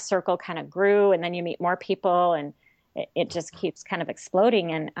my circle kind of grew. And then you meet more people and it just keeps kind of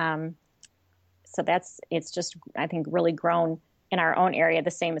exploding. And so it's just, I think, really grown in our own area, the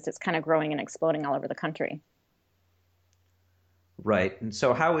same as it's kind of growing and exploding all over the country. Right. And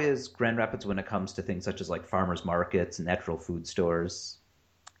so how is Grand Rapids when it comes to things such as farmers markets and natural food stores?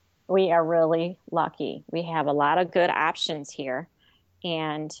 We are really lucky. We have a lot of good options here.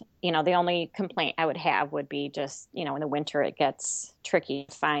 And, the only complaint I would have would be just, in the winter, it gets tricky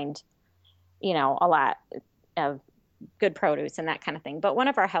to find, a lot of good produce and that kind of thing. But one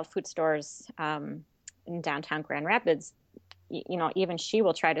of our health food stores in downtown Grand Rapids, even she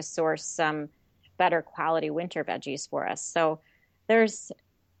will try to source some better quality winter veggies for us. So there's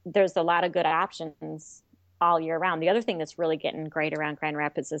a lot of good options all year round. The other thing that's really getting great around Grand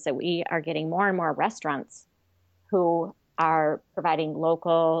Rapids is that we are getting more and more restaurants who are providing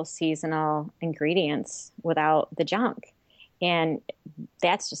local, seasonal ingredients without the junk. And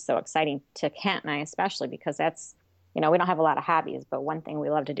that's just so exciting to Kent and I, especially because that's, we don't have a lot of hobbies, but one thing we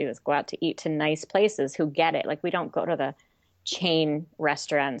love to do is go out to eat to nice places who get it. Like we don't go to the chain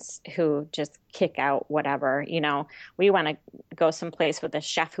restaurants who just kick out whatever, we want to go someplace with a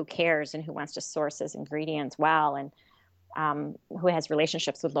chef who cares and who wants to source his ingredients well, and who has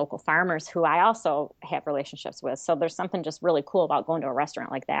relationships with local farmers who I also have relationships with. So there's something just really cool about going to a restaurant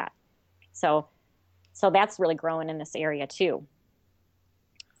like that. So that's really growing in this area too.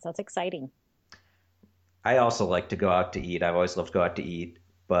 So it's exciting. I also like to go out to eat. I've always loved to go out to eat,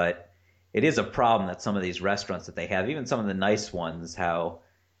 but it is a problem that some of these restaurants that they have, even some of the nice ones, how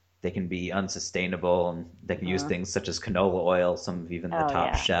they can be unsustainable and they can use things such as canola oil, some of even the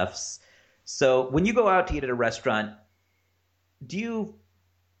top chefs. So when you go out to eat at a restaurant, do you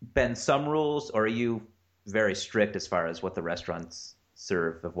bend some rules, or are you very strict as far as what the restaurants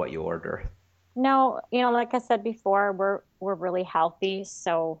serve of what you order? No, like I said before, we're really healthy.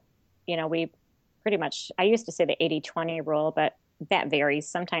 So, we pretty much, I used to say the 80-20 rule, but that varies.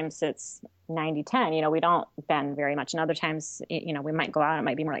 Sometimes it's 90-10, we don't bend very much. And other times, we might go out, it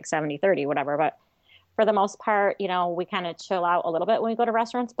might be more like 70-30, whatever. But for the most part, we kind of chill out a little bit when we go to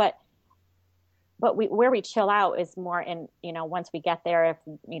restaurants, but where we chill out is more in, once we get there, if,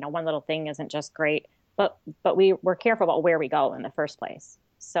 one little thing isn't just great, but we're careful about where we go in the first place.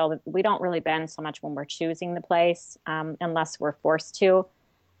 So we don't really bend so much when we're choosing the place, unless we're forced to.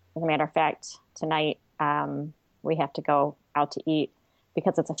 As a matter of fact, tonight, we have to go out to eat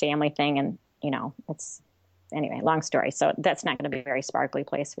because it's a family thing. And, anyway, long story. So that's not going to be a very sparkly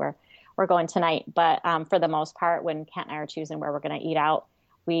place where we're going tonight. But for the most part, when Kent and I are choosing where we're going to eat out,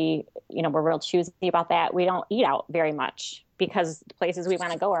 we're real choosy about that. We don't eat out very much because the places we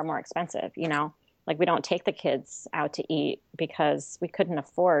want to go are more expensive, Like we don't take the kids out to eat because we couldn't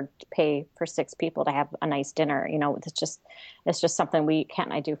afford to pay for 6 people to have a nice dinner. It's just something Kent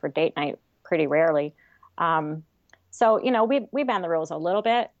and I do for date night pretty rarely. So, we bend the rules a little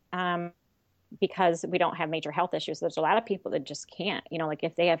bit because we don't have major health issues. There's a lot of people that just can't, like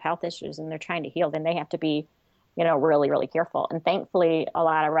if they have health issues and they're trying to heal, then they have to be, really, really careful. And thankfully, a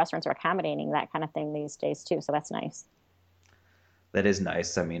lot of restaurants are accommodating that kind of thing these days too. So that's nice. That is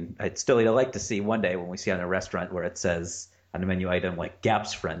nice. I mean, I'd still like to see one day when we see on a restaurant where it says on a menu item like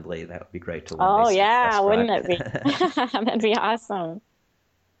GAPS friendly. That would be great to learn. Oh yeah, wouldn't it be? That'd be awesome.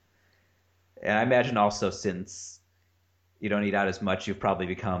 And I imagine also since you don't eat out as much, you've probably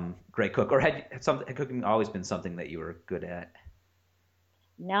become a great cook. Or had cooking always been something that you were good at?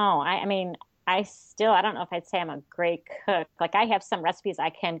 No, I mean, I don't know if I'd say I'm a great cook. Like I have some recipes I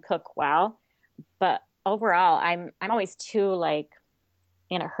can cook well, but overall, I'm always too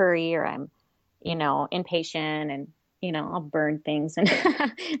in a hurry, or I'm, impatient, and, I'll burn things. And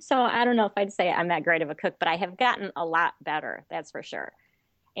so I don't know if I'd say I'm that great of a cook, but I have gotten a lot better. That's for sure.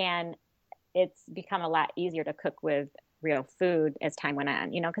 And it's become a lot easier to cook with real food as time went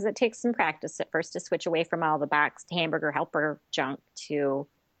on, because it takes some practice at first to switch away from all the boxed hamburger helper junk to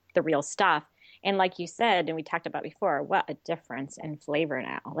the real stuff. And like you said, and we talked about before, what a difference in flavor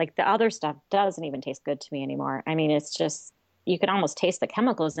now. Like the other stuff doesn't even taste good to me anymore. I mean, it's just, you can almost taste the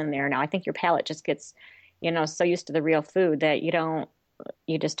chemicals in there now. I think your palate just gets, so used to the real food that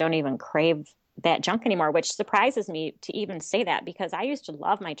you just don't even crave that junk anymore, which surprises me to even say that because I used to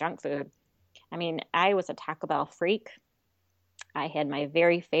love my junk food. I mean, I was a Taco Bell freak. I had my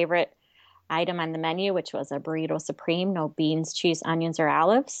very favorite item on the menu, which was a burrito supreme, no beans, cheese, onions, or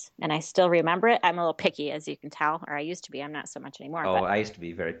olives. And I still remember it. I'm a little picky, as you can tell, or I used to be. I'm not so much anymore. Oh, I used to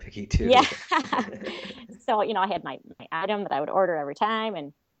be very picky too. Yeah. So, I had my item that I would order every time.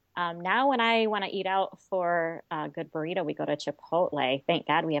 And now when I want to eat out for a good burrito, we go to Chipotle. Thank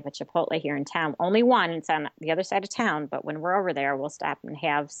God we have a Chipotle here in town. Only one. It's on the other side of town. But when we're over there, we'll stop and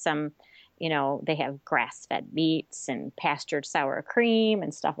have some, they have grass-fed meats and pastured sour cream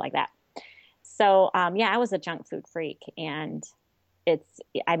and stuff like that. So, I was a junk food freak, and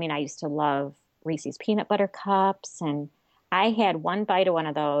I used to love Reese's peanut butter cups, and I had one bite of one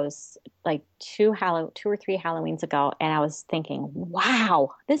of those like 2 or 3 Halloweens ago, and I was thinking,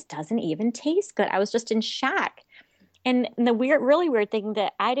 wow, this doesn't even taste good. I was just in shock. And the really weird thing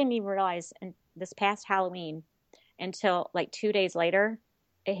that I didn't even realize in this past Halloween until like 2 days later,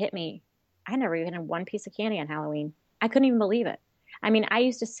 it hit me. I never even had one piece of candy on Halloween. I couldn't even believe it. I mean, I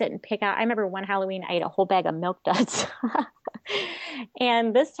used to sit and pick out. I remember one Halloween, I ate a whole bag of Milk Duds.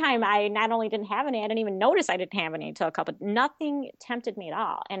 And this time I not only didn't have any, I didn't even notice I didn't have any until nothing tempted me at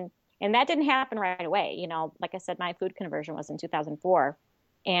all. And that didn't happen right away. Like I said, my food conversion was in 2004.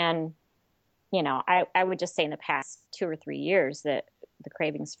 And, I would just say in the past 2 or 3 years that the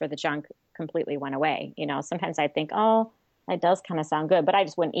cravings for the junk completely went away. Sometimes I think, oh, that does kind of sound good, but I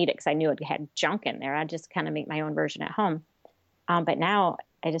just wouldn't eat it because I knew it had junk in there. I'd just kind of make my own version at home. But now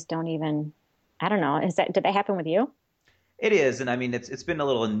I just don't even, I don't know. Did that happen with you? It is, and I mean, it's been a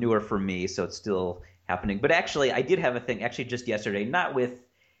little newer for me, so it's still happening. But actually, I did have a thing, actually just yesterday, not with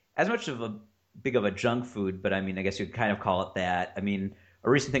as much of a big of a junk food, but I mean, I guess you'd kind of call it that. I mean, a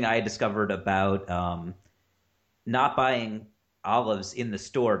recent thing I had discovered about not buying olives in the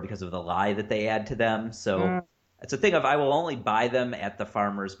store because of the lye that they add to them. So it's a thing of I will only buy them at the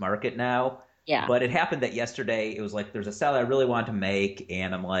farmer's market now. Yeah. But it happened that yesterday it was like there's a salad I really want to make,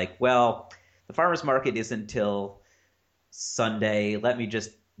 and I'm like, well, the farmer's market isn't till Sunday. Let me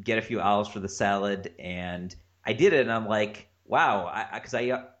just get a few olives for the salad, and I did it, and I'm like, wow, because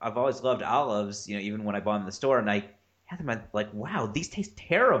I've always loved olives, even when I bought them in the store, and I had them, I'm like, wow, these taste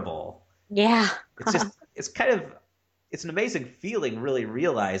terrible. Yeah. It's an amazing feeling, really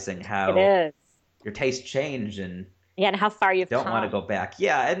realizing how it is. Your taste change and and how far you've don't come. want to go back.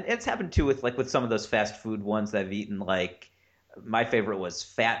 Yeah, and it's happened too with some of those fast food ones that I've eaten. Like my favorite was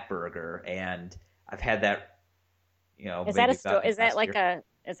Fat Burger, and I've had that. Is that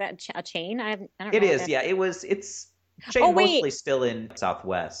a chain? I don't know. It is. Yeah, it's chain mostly still in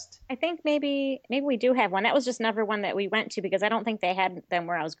Southwest. I think maybe we do have one. That was just never one that we went to because I don't think they had them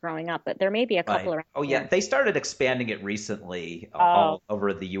where I was growing up. But there may be a couple around. Oh yeah, they started expanding it recently all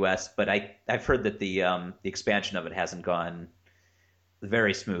over the U.S. But I've heard that the expansion of it hasn't gone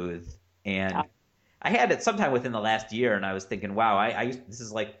very smooth. And I had it sometime within the last year, and I was thinking, wow, this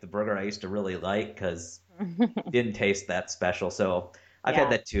is like the burger I used to really like because it didn't taste that special. So I've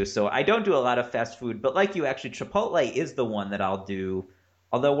had that too. So I don't do a lot of fast food, but like you, actually, Chipotle is the one that I'll do.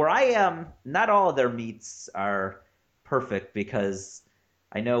 Although where I am, not all of their meats are perfect because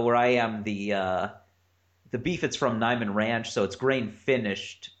I know where I am, the beef it's from Niman Ranch, so it's grain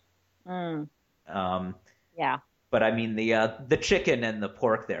finished. Yeah. But I mean, the chicken and the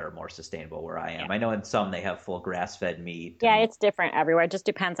pork there are more sustainable where I am. Yeah. I know in some they have full grass-fed meat. Yeah, it's different everywhere. It just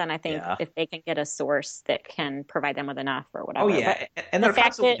depends on, I think, if they can get a source that can provide them with enough or whatever. Oh, yeah, and they're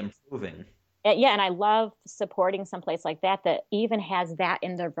constantly improving. Yeah, and I love supporting some place like that even has that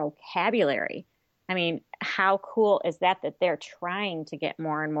in their vocabulary. I mean, how cool is that they're trying to get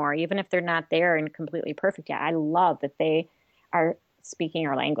more and more, even if they're not there and completely perfect yet. I love that they are speaking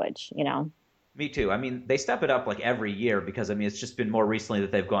our language, Me too. I mean, they step it up like every year because, I mean, it's just been more recently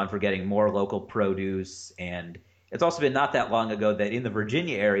that they've gone for getting more local produce. And it's also been not that long ago that in the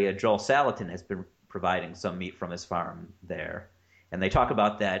Virginia area, Joel Salatin has been providing some meat from his farm there. And they talk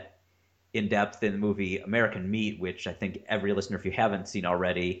about that in depth in the movie American Meat, which I think every listener, if you haven't seen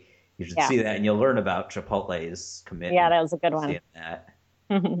already, you should see that and you'll learn about Chipotle's commitment. Yeah, that was a good one. That.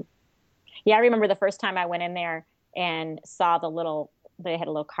 Yeah, I remember the first time I went in there and saw they had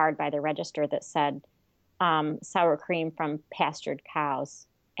a little card by the register that said sour cream from pastured cows.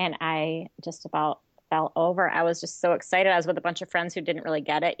 And I just about fell over. I was just so excited. I was with a bunch of friends who didn't really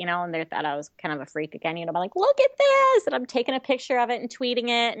get it, and they thought I was kind of a freak again, but like, look at this. And I'm taking a picture of it and tweeting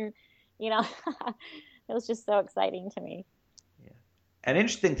it. And, it was just so exciting to me. Yeah. An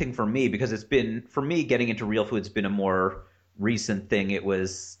interesting thing for me, because it's been, for me, getting into real food has been a more recent thing. It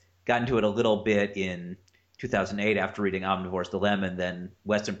was, got into it a little bit in 2008 after reading Omnivore's Dilemma, and then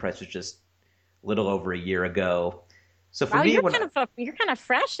Weston Price was just a little over a year ago. So for me, you're kind of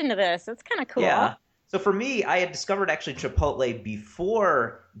fresh into this. It's kind of cool. Yeah. So for me, I had discovered actually Chipotle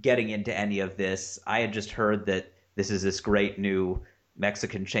before getting into any of this. I had just heard that this is this great new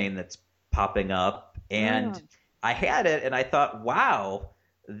Mexican chain that's popping up, and I had it, and I thought, wow,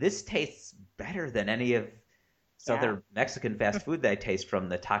 this tastes better than any of other Mexican fast food that I taste, from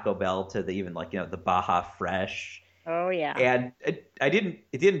the Taco Bell to the even the Baja Fresh. Oh yeah. And it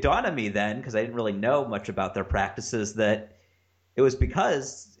didn't dawn on me then, because I didn't really know much about their practices, that it was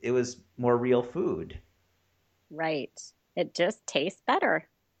because it was more real food. Right. It just tastes better.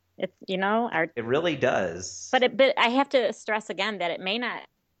 It really does. But I have to stress again that it may not,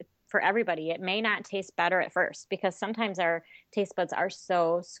 for everybody, it may not taste better at first, because sometimes our taste buds are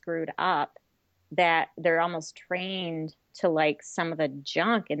so screwed up that they're almost trained to like some of the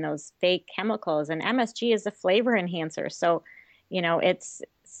junk in those fake chemicals. And MSG is a flavor enhancer. So, it's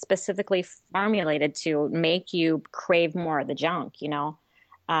specifically formulated to make you crave more of the junk,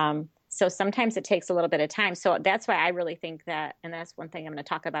 So sometimes it takes a little bit of time. So that's why I really think that, and that's one thing I'm going to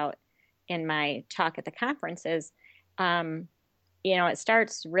talk about in my talk at the conference, is it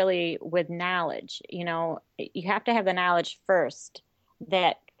starts really with knowledge. You have to have the knowledge first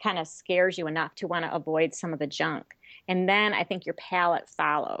that kind of scares you enough to want to avoid some of the junk. And then I think your palate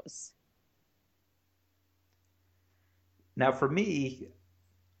follows. Now, for me,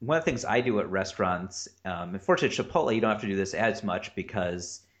 one of the things I do at restaurants, unfortunately, at Chipotle, you don't have to do this as much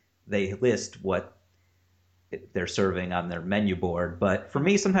because they list what they're serving on their menu board. But for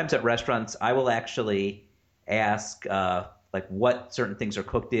me, sometimes at restaurants, I will actually ask like what certain things are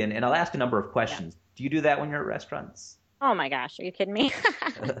cooked in, and I'll ask a number of questions. Yeah. Do you do that when you're at restaurants? Oh my gosh, are you kidding me?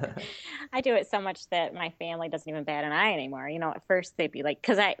 I do it so much that my family doesn't even bat an eye anymore. At first they'd be like,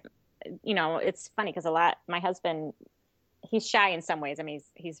 because it's funny because my husband, he's shy in some ways. I mean,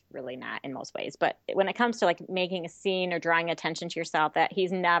 he's really not in most ways. But when it comes to like making a scene or drawing attention to yourself, that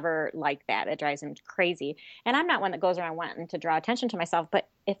he's never like that. It drives him crazy. And I'm not one that goes around wanting to draw attention to myself. But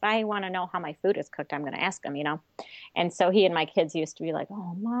if I want to know how my food is cooked, I'm going to ask him, And so he and my kids used to be like,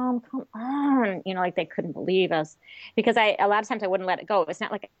 "Oh, Mom, come on," like they couldn't believe us, because a lot of times I wouldn't let it go. It's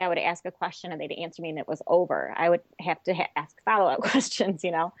not like I would ask a question and they'd answer me and it was over. I would have to ask follow-up questions,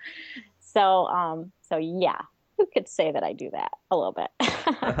 So yeah. Who could say that I do that a little bit?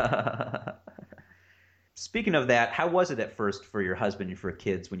 Speaking of that, how was it at first for your husband and for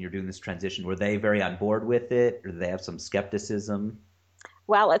kids when you're doing this transition? Were they very on board with it, or did they have some skepticism?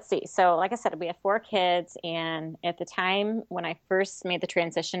 Well, let's see. So like I said, we have 4 kids, and at the time when I first made the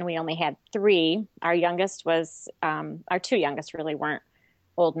transition, we only had 3. Our youngest was, our 2 youngest really weren't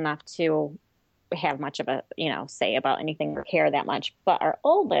old enough to have much of a, say about anything or care that much. But our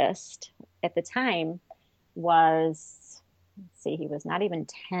oldest at the time was, he was not even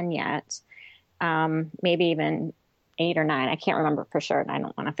 10 yet, maybe even 8 or 9. I can't remember for sure, and I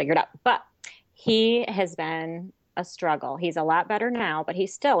don't want to figure it out. But he has been a struggle. He's a lot better now, but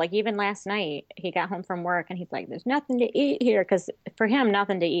he's still, like, even last night, he got home from work, and he's like, "There's nothing to eat here," because for him,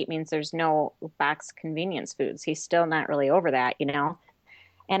 nothing to eat means there's no box convenience foods. He's still not really over that,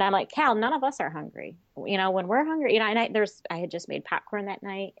 And I'm like, "Cal, none of us are hungry. When we're hungry, and I had just made popcorn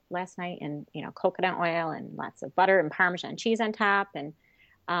last night, and, coconut oil and lots of butter and Parmesan cheese on top. And,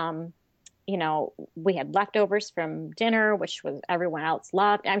 we had leftovers from dinner, which was everyone else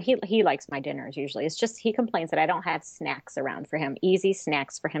loved. I mean, he likes my dinners usually. It's just, he complains that I don't have snacks around for him, easy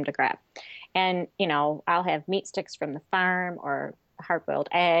snacks for him to grab. And, I'll have meat sticks from the farm or hard-boiled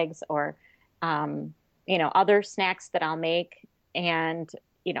eggs or, other snacks that I'll make. And,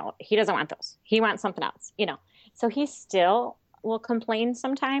 he doesn't want those. He wants something else, So he still will complain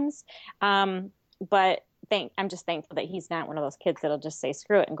sometimes. But I'm just thankful that he's not one of those kids that'll just say,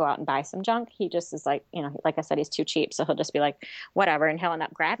 screw it, and go out and buy some junk. He just is like, like I said, he's too cheap. So he'll just be like, whatever. And he'll end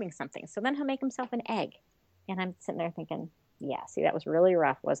up grabbing something. So then he'll make himself an egg. And I'm sitting there thinking, yeah, see, that was really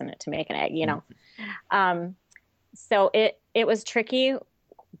rough, wasn't it, to make an egg, So it was tricky,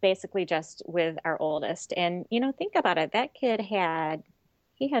 basically just with our oldest. And, think about it. That kid had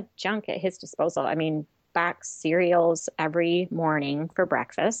junk at his disposal. I mean, box cereals every morning for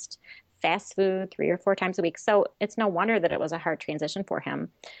breakfast, fast food 3 or 4 times a week. So it's no wonder that it was a hard transition for him.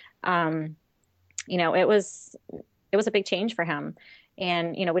 It was a big change for him.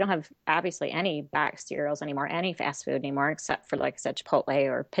 And, we don't have obviously any box cereals anymore, any fast food anymore, except for, like I said, Chipotle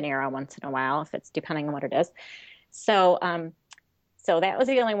or Panera once in a while, if it's depending on what it is. So that was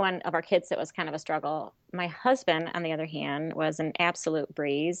the only one of our kids that was kind of a struggle. My husband, on the other hand, was an absolute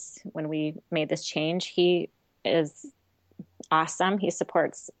breeze when we made this change. He is awesome. He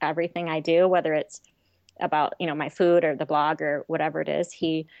supports everything I do, whether it's about, my food or the blog or whatever it is.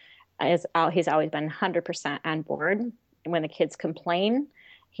 He's always been 100% on board. When the kids complain,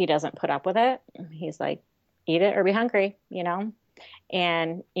 he doesn't put up with it. He's like, eat it or be hungry,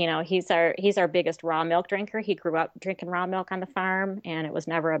 And, he's our biggest raw milk drinker. He grew up drinking raw milk on the farm, and it was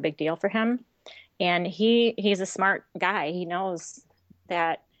never a big deal for him. And he's a smart guy. He knows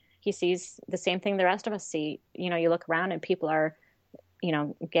that he sees the same thing the rest of us see. You look around and people are,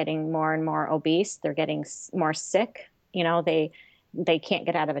 getting more and more obese. They're getting more sick. They can't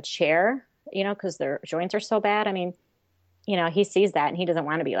get out of a chair, because their joints are so bad. I mean, he sees that and he doesn't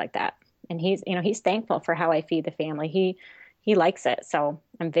want to be like that. And he's thankful for how I feed the family. He likes it. So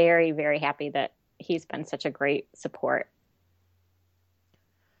I'm very, very happy that he's been such a great support.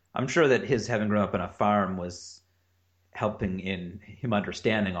 I'm sure that his having grown up on a farm was helping in him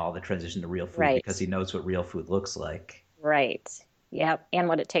understanding all the transition to real food, right, because he knows what real food looks like. Right. Yep. And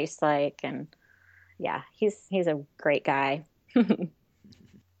what it tastes like. And yeah, he's a great guy.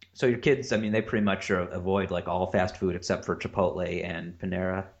 So your kids, I mean, they pretty much avoid like all fast food except for Chipotle and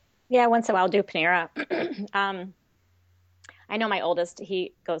Panera. Yeah. Once in a while I'll do Panera. I know my oldest,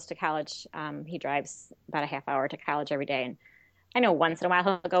 he goes to college. He drives about a half hour to college every day. I know once in a while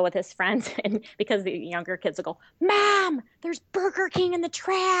he'll go with his friends, and because the younger kids will go, "Mom, there's Burger King in the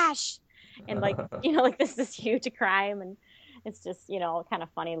trash," and like like this is huge crime, and it's just kind of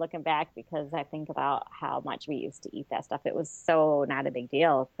funny looking back because I think about how much we used to eat that stuff. It was so not a big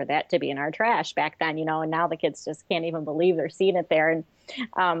deal for that to be in our trash back then, and now the kids just can't even believe they're seeing it there. And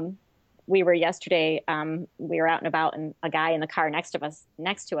we were yesterday, we were out and about, and a guy in the car next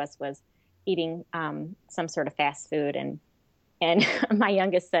to us was eating some sort of fast food, and my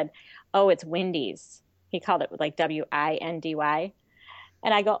youngest said, "Oh, it's Wendy's." He called it like Windy.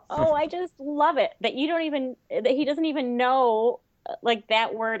 And I go, "Oh, I just love it that he doesn't even know like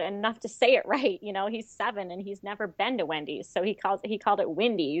that word enough to say it right. He's 7 and he's never been to Wendy's. So he called it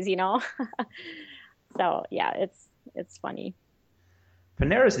Wendy's, So yeah, it's funny.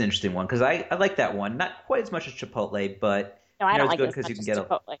 Panera is an interesting one because I like that one. Not quite as much as Chipotle, but no, I don't like good it as because you much can as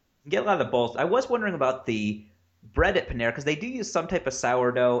Chipotle. get a lot of the bowls. I was wondering about the bread at Panera because they do use some type of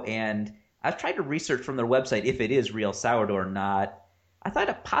sourdough, and I've tried to research from their website if it is real sourdough or not. I thought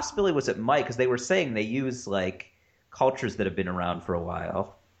a possibility was it might because they were saying they use like cultures that have been around for a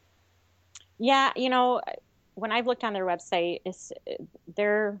while. Yeah, when I've looked on their website,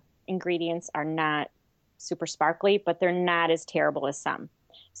 their ingredients are not super sparkly, but they're not as terrible as some.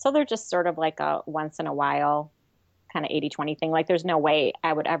 So they're just sort of like a once in a while kind of 80-20 thing. Like there's no way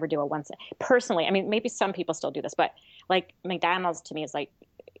I would ever do a once. Personally, I mean, maybe some people still do this, but like McDonald's to me is like,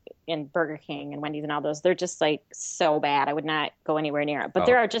 and Burger King and Wendy's and all those, they're just like so bad. I would not go anywhere near it. But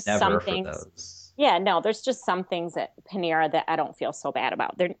there are just some things. Yeah, no, there's just some things at Panera that I don't feel so bad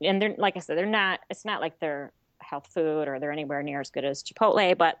about. They're like I said, it's not like they're health food or they're anywhere near as good as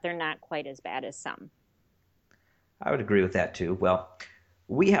Chipotle, but they're not quite as bad as some. I would agree with that too. Well,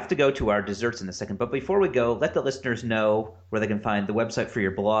 we have to go to our desserts in a second, but before we go, let the listeners know where they can find the website for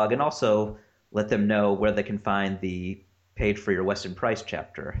your blog and also let them know where they can find the page for your Weston Price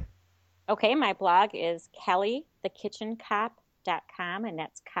chapter. Okay, my blog is kellythekitchenkop.com, and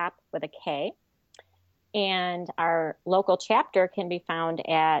that's Kop with a K. And our local chapter can be found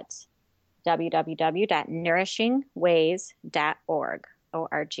at www.nourishingways.org.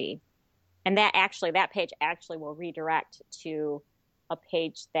 O-R-G. And that page actually will redirect to a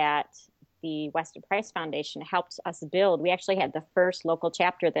page that the Weston Price Foundation helped us build. We actually had the first local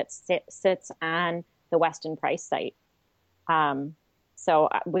chapter that sits on the Weston Price site. So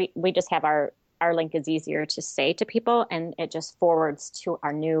we just have our link is easier to say to people, and it just forwards to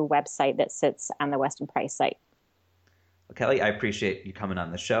our new website that sits on the Weston Price site. Well, Kelly, I appreciate you coming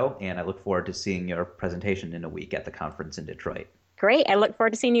on the show, and I look forward to seeing your presentation in a week at the conference in Detroit. Great. I look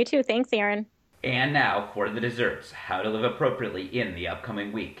forward to seeing you too. Thanks, Aaron. And now for the desserts, how to live appropriately in the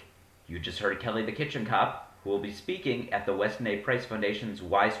upcoming week. You just heard Kelly the Kitchen Kop, who will be speaking at the Weston A. Price Foundation's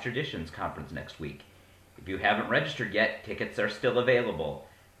Wise Traditions Conference next week. If you haven't registered yet, tickets are still available.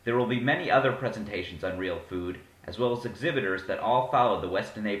 There will be many other presentations on real food, as well as exhibitors that all follow the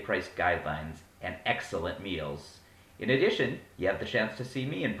Weston A. Price guidelines and excellent meals. In addition, you have the chance to see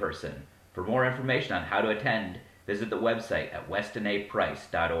me in person. For more information on how to attend, visit the website at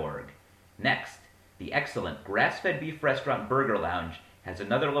westonaprice.org. Next, the excellent grass-fed beef restaurant Burger Lounge has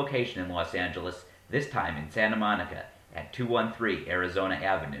another location in Los Angeles, this time in Santa Monica at 213 Arizona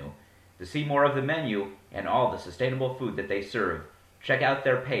Avenue. To see more of the menu and all the sustainable food that they serve, check out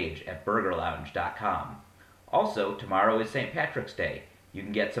their page at burgerlounge.com. Also, tomorrow is St. Patrick's Day. You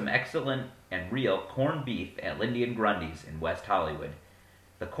can get some excellent and real corned beef at Lindy and Grundy's in West Hollywood.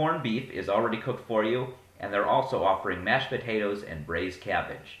 The corned beef is already cooked for you, and they're also offering mashed potatoes and braised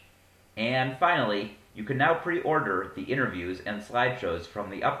cabbage. And finally, you can now pre-order the interviews and slideshows from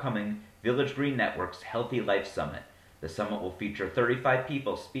the upcoming Village Green Network's Healthy Life Summit. The summit will feature 35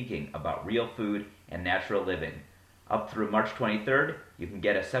 people speaking about real food and natural living. Up through March 23rd, you can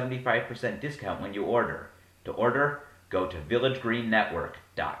get a 75% discount when you order. To order, go to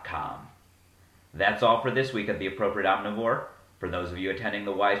villagegreennetwork.com. That's all for this week of the Appropriate Omnivore. For those of you attending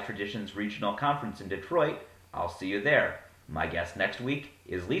the Wise Traditions Regional Conference in Detroit, I'll see you there. My guest next week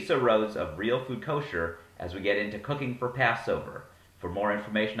is Lisa Rose of Real Food Kosher as we get into cooking for Passover. For more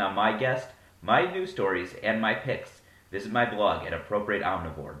information on my guest, my news stories, and my picks, visit my blog at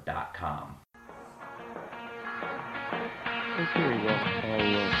appropriateomnivore.com. Okay, well,